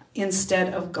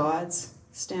instead of God's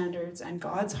standards and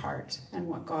God's heart and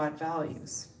what God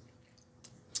values.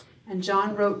 And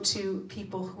John wrote to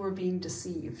people who were being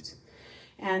deceived.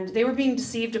 And they were being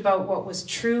deceived about what was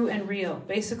true and real.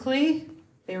 Basically,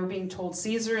 they were being told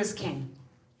Caesar is king,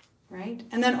 right?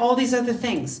 And then all these other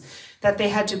things, that they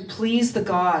had to please the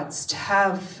gods to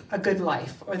have a good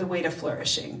life or the way to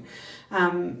flourishing.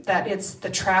 That it's the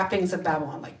trappings of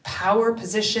Babylon, like power,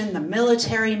 position, the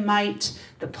military might,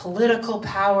 the political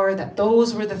power, that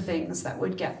those were the things that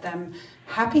would get them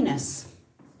happiness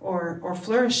or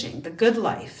flourishing, the good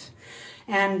life.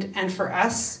 And for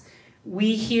us,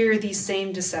 we hear these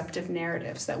same deceptive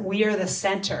narratives, that we are the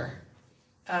center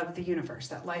of the universe,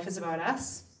 that life is about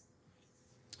us,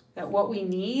 that what we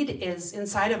need is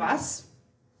inside of us.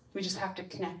 We just have to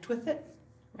connect with it.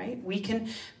 Right? We can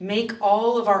make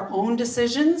all of our own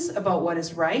decisions about what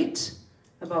is right,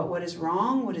 about what is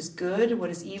wrong, what is good, what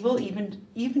is evil,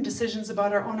 even decisions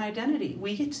about our own identity.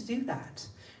 We get to do that.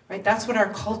 Right? That's what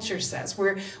our culture says.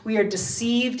 We are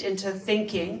deceived into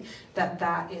thinking that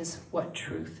that is what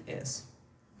truth is.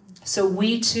 So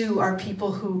we too are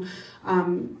people who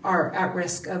are at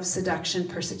risk of seduction,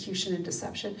 persecution, and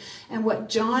deception. And what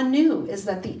John knew is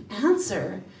that the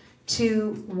answer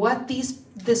to what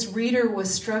this reader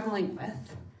was struggling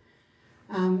with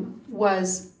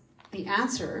was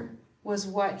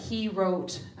what he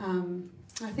wrote.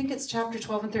 I think it's chapter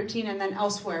 12 and 13, and then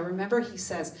elsewhere. Remember, he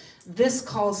says, this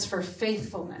calls for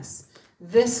faithfulness.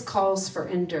 This calls for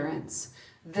endurance.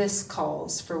 This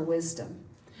calls for wisdom.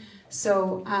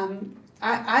 So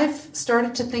I've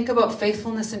started to think about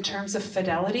faithfulness in terms of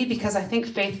fidelity, because I think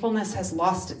faithfulness has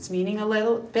lost its meaning a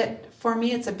little bit for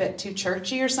me. It's a bit too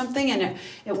churchy or something, and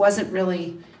it wasn't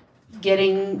really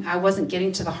I wasn't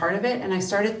getting to the heart of it. And I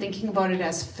started thinking about it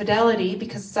as fidelity,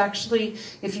 because it's actually,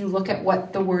 if you look at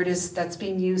what the word is that's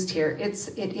being used here, it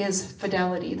is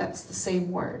fidelity. That's the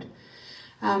same word.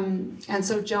 And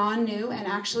so John knew, and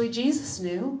actually Jesus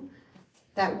knew,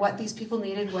 that what these people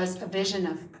needed was a vision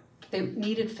of, they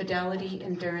needed fidelity,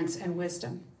 endurance, and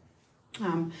wisdom.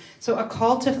 So a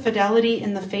call to fidelity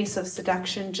in the face of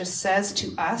seduction just says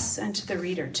to us and to the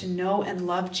reader to know and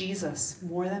love Jesus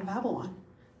more than Babylon.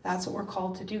 That's what we're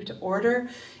called to do, to order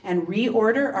and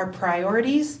reorder our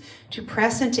priorities, to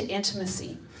press into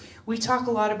intimacy. We talk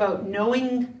a lot about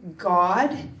knowing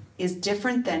God is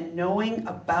different than knowing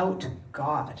about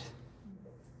God.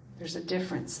 There's a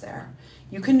difference there.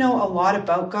 You can know a lot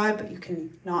about God, but you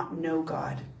can not know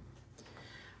God.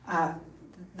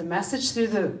 The message through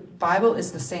the Bible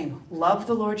is the same. Love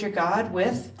the Lord your God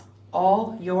with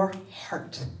all your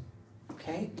heart.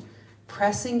 Okay?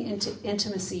 Pressing into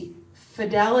intimacy,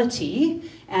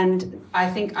 fidelity, and I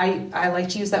think I like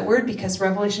to use that word because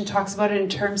Revelation talks about it in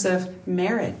terms of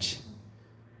marriage.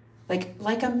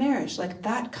 Like a marriage, like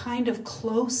that kind of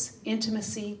close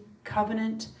intimacy,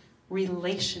 covenant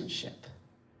relationship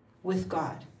with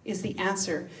God is the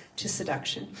answer to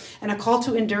seduction. And a call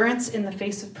to endurance in the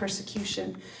face of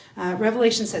persecution.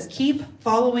 Revelation says, keep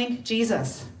following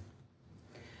Jesus.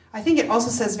 I think it also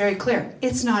says very clear,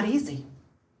 it's not easy.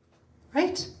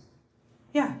 Right?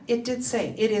 Yeah, it did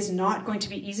say it is not going to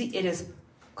be easy. It is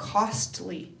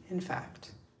costly, in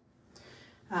fact.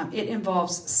 It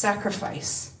involves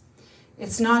sacrifice.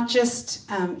 It's not just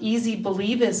easy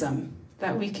believism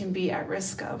that we can be at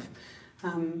risk of.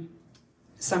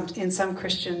 In some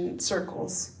Christian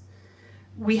circles,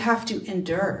 we have to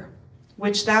endure,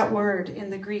 which that word in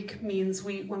the Greek means,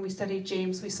 when we studied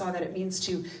James, we saw that it means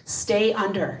to stay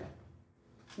under.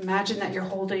 Imagine that you're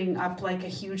holding up like a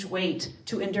huge weight.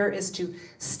 To endure is to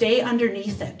stay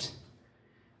underneath it.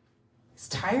 It's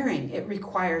tiring. It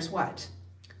requires what?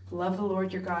 Love the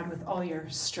Lord your God with all your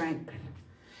strength.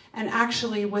 And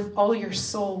actually with all your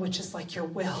soul, which is like your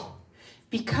will.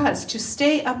 Because to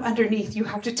stay up underneath, you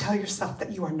have to tell yourself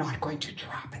that you are not going to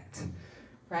drop it,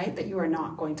 right? That you are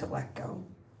not going to let go.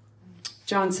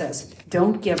 John says,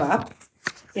 don't give up.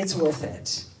 It's worth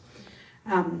it.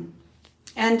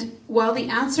 And while the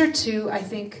answer to, I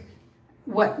think,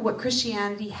 what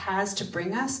Christianity has to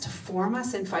bring us, to form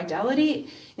us in fidelity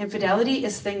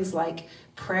is things like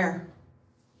prayer,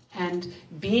 and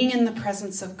being in the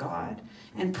presence of God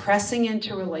and pressing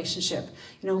into relationship,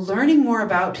 learning more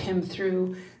about him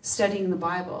through studying the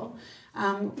Bible,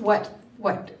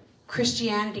 what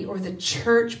Christianity or the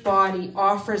church body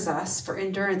offers us for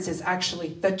endurance is actually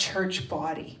the church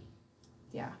body.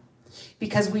 Yeah.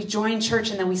 Because we join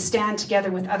church and then we stand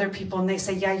together with other people and they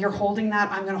say, yeah, you're holding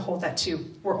that, I'm going to hold that too.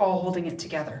 We're all holding it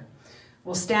together.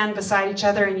 We'll stand beside each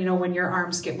other, and when your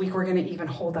arms get weak, we're going to even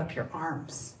hold up your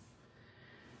arms.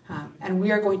 And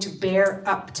we are going to bear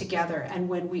up together. And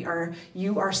when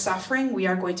you are suffering, we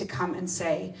are going to come and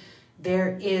say,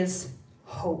 there is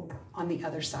hope on the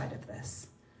other side of this.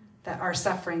 That our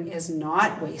suffering is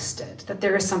not wasted. That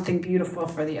there is something beautiful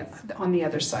on the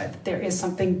other side. That there is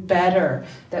something better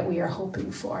that we are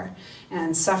hoping for.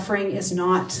 And suffering is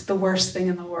not the worst thing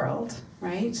in the world,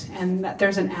 right? And that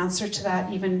there's an answer to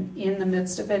that even in the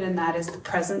midst of it, and that is the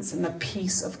presence and the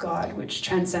peace of God, which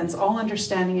transcends all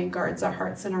understanding and guards our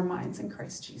hearts and our minds in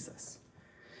Christ Jesus.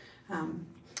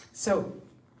 So,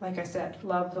 like I said,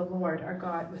 love the Lord our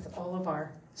God with all of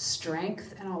our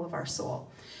strength and all of our soul.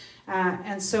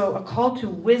 And so a call to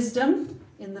wisdom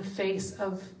in the face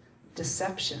of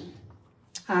deception.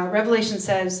 Revelation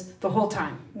says the whole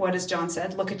time, what has John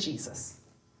said? Look at Jesus.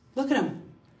 Look at him.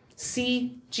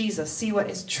 See Jesus. See what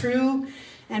is true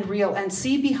and real. And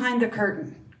see behind the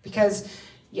curtain. Because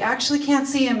you actually can't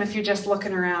see him if you're just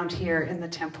looking around here in the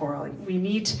temporal. We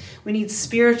need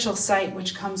spiritual sight,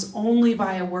 which comes only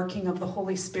by a working of the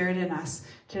Holy Spirit in us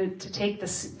to take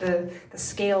the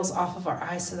scales off of our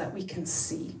eyes so that we can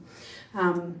see.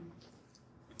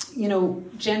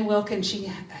 Jen Wilkin,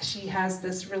 she has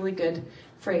this really good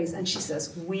phrase, and she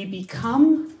says, we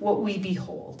become what we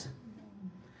behold.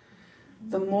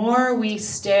 The more we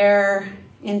stare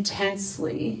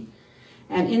intensely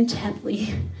and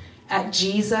intently at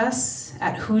Jesus,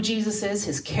 at who Jesus is,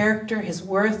 his character, his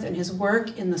worth, and his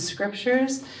work in the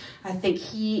scriptures, I think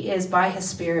he is, by his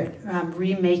Spirit,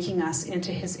 remaking us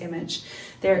into his image.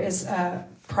 There is a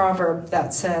proverb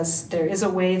that says, there is a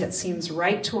way that seems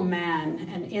right to a man,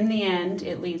 and in the end,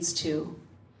 it leads to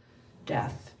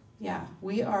death. Yeah,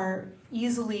 we are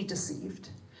easily deceived.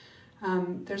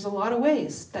 There's a lot of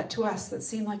ways that to us that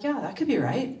seem like, yeah, that could be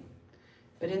right.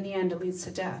 But in the end, it leads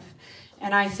to death.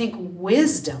 And I think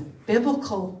wisdom,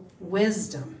 biblical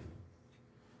wisdom,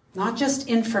 not just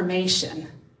information,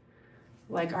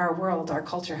 like our world, our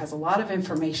culture has a lot of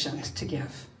information to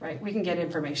give, right? We can get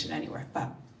information anywhere. But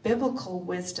biblical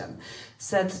wisdom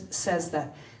says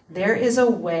that there is a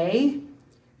way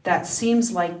that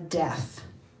seems like death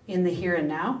in the here and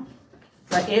now,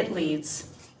 but it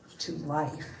leads to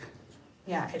life.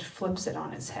 Yeah, it flips it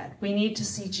on its head. We need to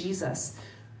see Jesus.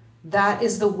 That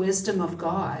is the wisdom of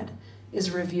God is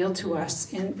revealed to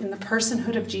us in the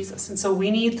personhood of Jesus. And so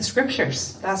we need the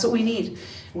scriptures. That's what we need.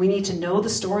 We need to know the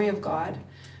story of God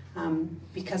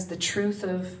because the truth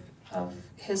of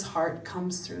his heart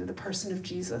comes through the person of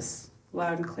Jesus,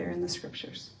 loud and clear in the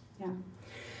scriptures.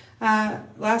 Yeah.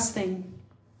 Last thing.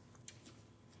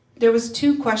 There was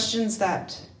there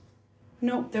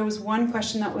was one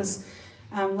question that was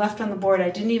left on the board. I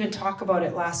didn't even talk about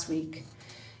it last week.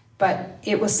 But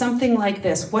it was something like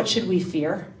this. What should we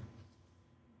fear?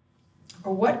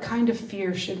 Or what kind of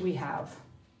fear should we have?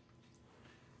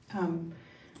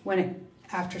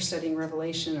 After studying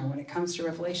Revelation, or when it comes to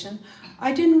Revelation,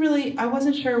 I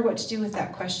wasn't sure what to do with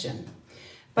that question.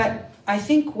 But I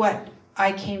think what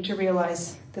I came to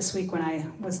realize this week when I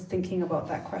was thinking about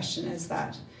that question is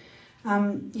that,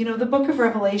 the book of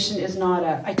Revelation is not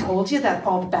I told you that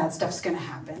all the bad stuff's going to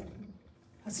happen.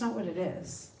 That's not what it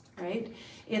is, right?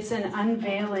 It's an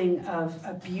unveiling of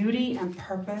a beauty and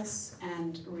purpose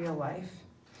and real life.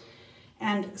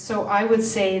 And so I would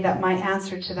say that my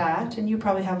answer to that, and you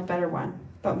probably have a better one,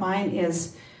 but mine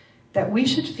is that we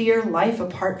should fear life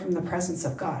apart from the presence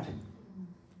of God.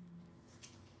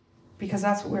 Because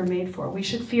that's what we're made for. We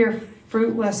should fear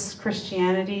fruitless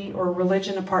Christianity or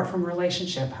religion apart from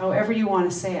relationship, however you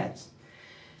want to say it.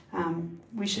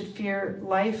 We should fear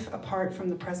life apart from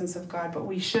the presence of God, but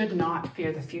we should not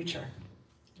fear the future.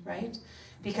 Right?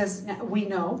 Because we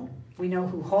know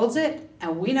who holds it,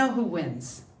 and we know who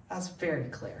wins. That's very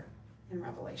clear in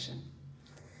Revelation.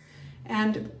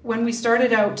 And when we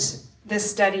started out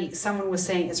this study, someone was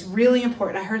saying it's really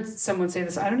important. I heard someone say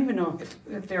this. I don't even know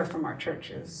if they're from our church.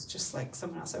 It was just like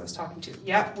someone else I was talking to.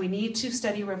 Yeah, we need to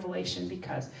study Revelation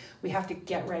because we have to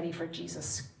get ready for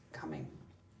Jesus coming.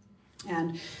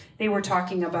 And they were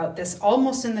talking about this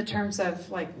almost in the terms of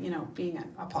being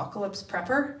an apocalypse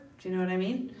prepper. Do you know what I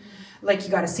mean? Like, you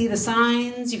got to see the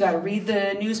signs, you got to read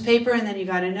the newspaper, and then you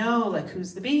got to know, like,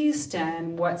 who's the beast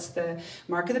and what's the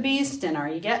mark of the beast, and are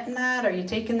you getting that? Are you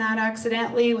taking that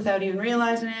accidentally without even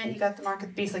realizing it? You got the mark of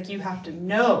the beast. Like, you have to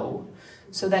know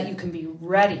so that you can be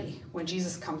ready when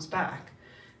Jesus comes back,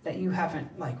 that you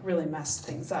haven't, like, really messed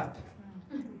things up.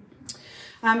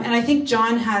 And I think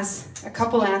John has a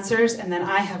couple answers, and then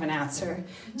I have an answer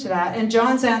to that. And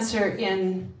John's answer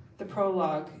in the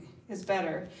prologue is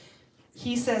better.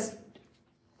 He says,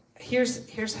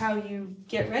 here's how you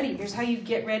get ready. Here's how you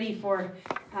get ready for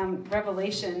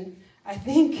Revelation. I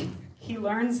think he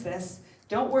learns this.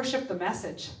 Don't worship the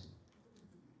message.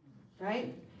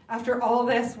 Right? After all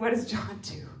this, what does John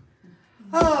do?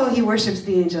 Oh, he worships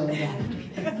the angel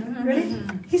again. Ready?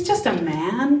 He's just a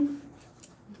man.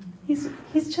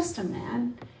 He's just a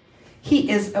man.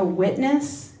 He is a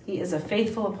witness. He is a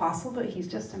faithful apostle, but he's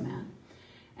just a man.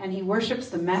 And he worships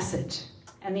the message.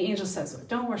 And the angel says,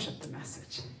 don't worship the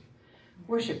message.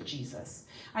 Worship Jesus.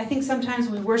 I think sometimes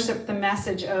we worship the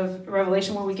message of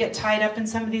Revelation when we get tied up in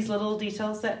some of these little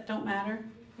details that don't matter.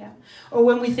 Yeah. Or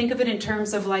when we think of it in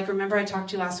terms of, like, remember I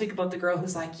talked to you last week about the girl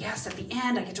who's like, yes, at the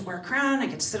end I get to wear a crown, I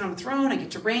get to sit on a throne, I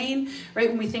get to reign, right?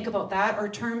 When we think about that, or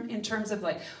in terms of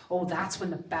like, oh, that's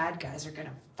when the bad guys are going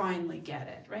to finally get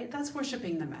it, right? That's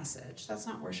worshiping the message. That's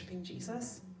not worshiping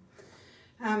Jesus.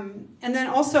 And then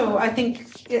also, I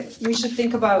think we should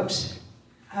think about,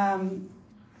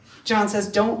 John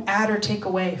says, don't add or take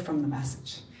away from the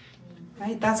message,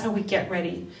 right? That's how we get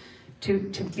ready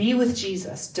to be with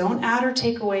Jesus. Don't add or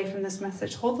take away from this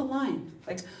message. Hold the line.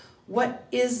 Like, what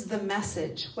is the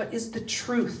message? What is the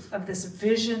truth of this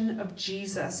vision of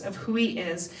Jesus, of who he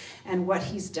is and what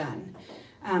he's done?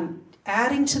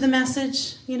 Adding to the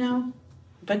message, a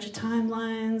bunch of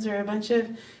timelines or a bunch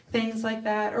of things like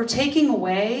that, or taking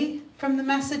away from the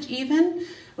message even,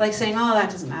 like saying, oh,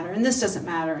 that doesn't matter, and this doesn't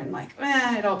matter, and like,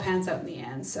 it all pans out in the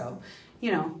end, so,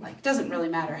 like, it doesn't really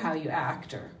matter how you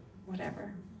act or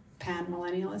whatever.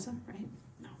 Pan-millennialism, right?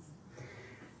 No.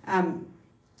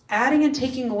 Adding and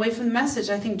taking away from the message,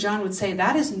 I think John would say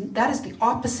that is the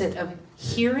opposite of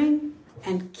hearing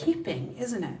and keeping,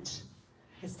 isn't it?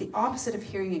 It's the opposite of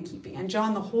hearing and keeping. And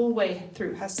John, the whole way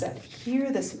through, has said,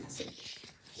 hear this message.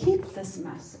 Keep this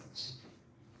message.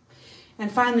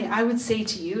 And finally, I would say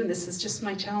to you, and this is just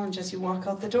my challenge as you walk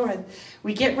out the door,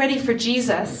 we get ready for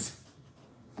Jesus.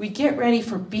 We get ready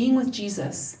for being with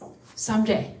Jesus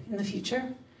someday in the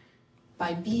future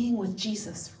by being with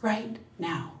Jesus right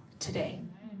now, today.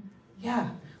 Yeah.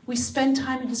 We spend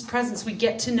time in his presence. We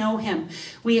get to know him.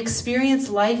 We experience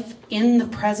life in the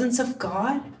presence of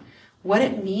God. What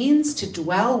it means to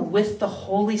dwell with the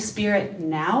Holy Spirit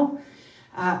now.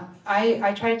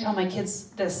 I try to tell my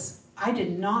kids this. I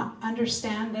did not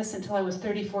understand this until I was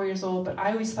 34 years old, but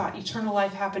I always thought eternal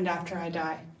life happened after I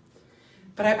die.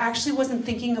 But I actually wasn't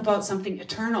thinking about something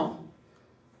eternal.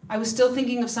 I was still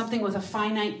thinking of something with a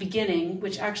finite beginning,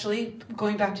 which actually,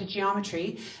 going back to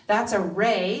geometry, that's a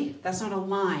ray, that's not a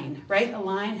line, right? A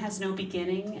line has no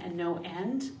beginning and no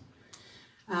end.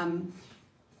 And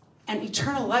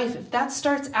eternal life, if that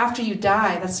starts after you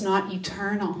die, that's not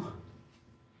eternal,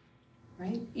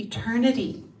 right?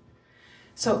 Eternity.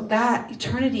 So that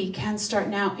eternity can start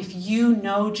now. If you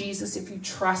know Jesus, if you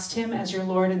trust him as your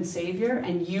Lord and Savior,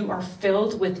 and you are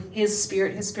filled with his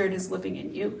Spirit is living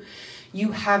in you,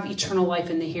 you have eternal life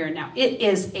in the here and now. It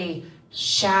is a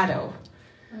shadow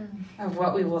of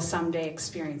what we will someday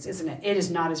experience, isn't it? It is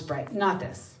not as bright. Not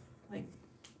this. Like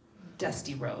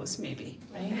dusty rose, maybe,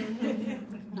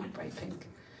 right? Not bright pink.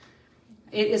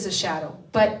 It is a shadow.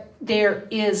 But there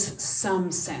is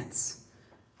some sense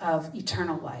of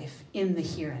eternal life in the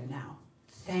here and now.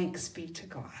 Thanks be to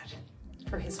God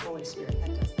for his Holy Spirit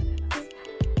that does that in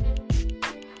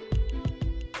us.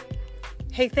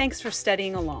 Hey, thanks for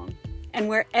studying along. And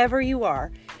wherever you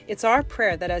are, it's our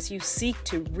prayer that as you seek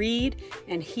to read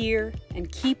and hear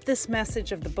and keep this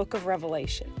message of the book of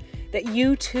Revelation, that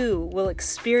you too will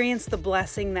experience the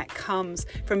blessing that comes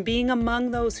from being among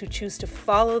those who choose to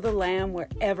follow the Lamb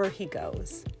wherever he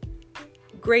goes.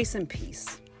 Grace and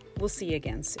peace. We'll see you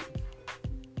again soon.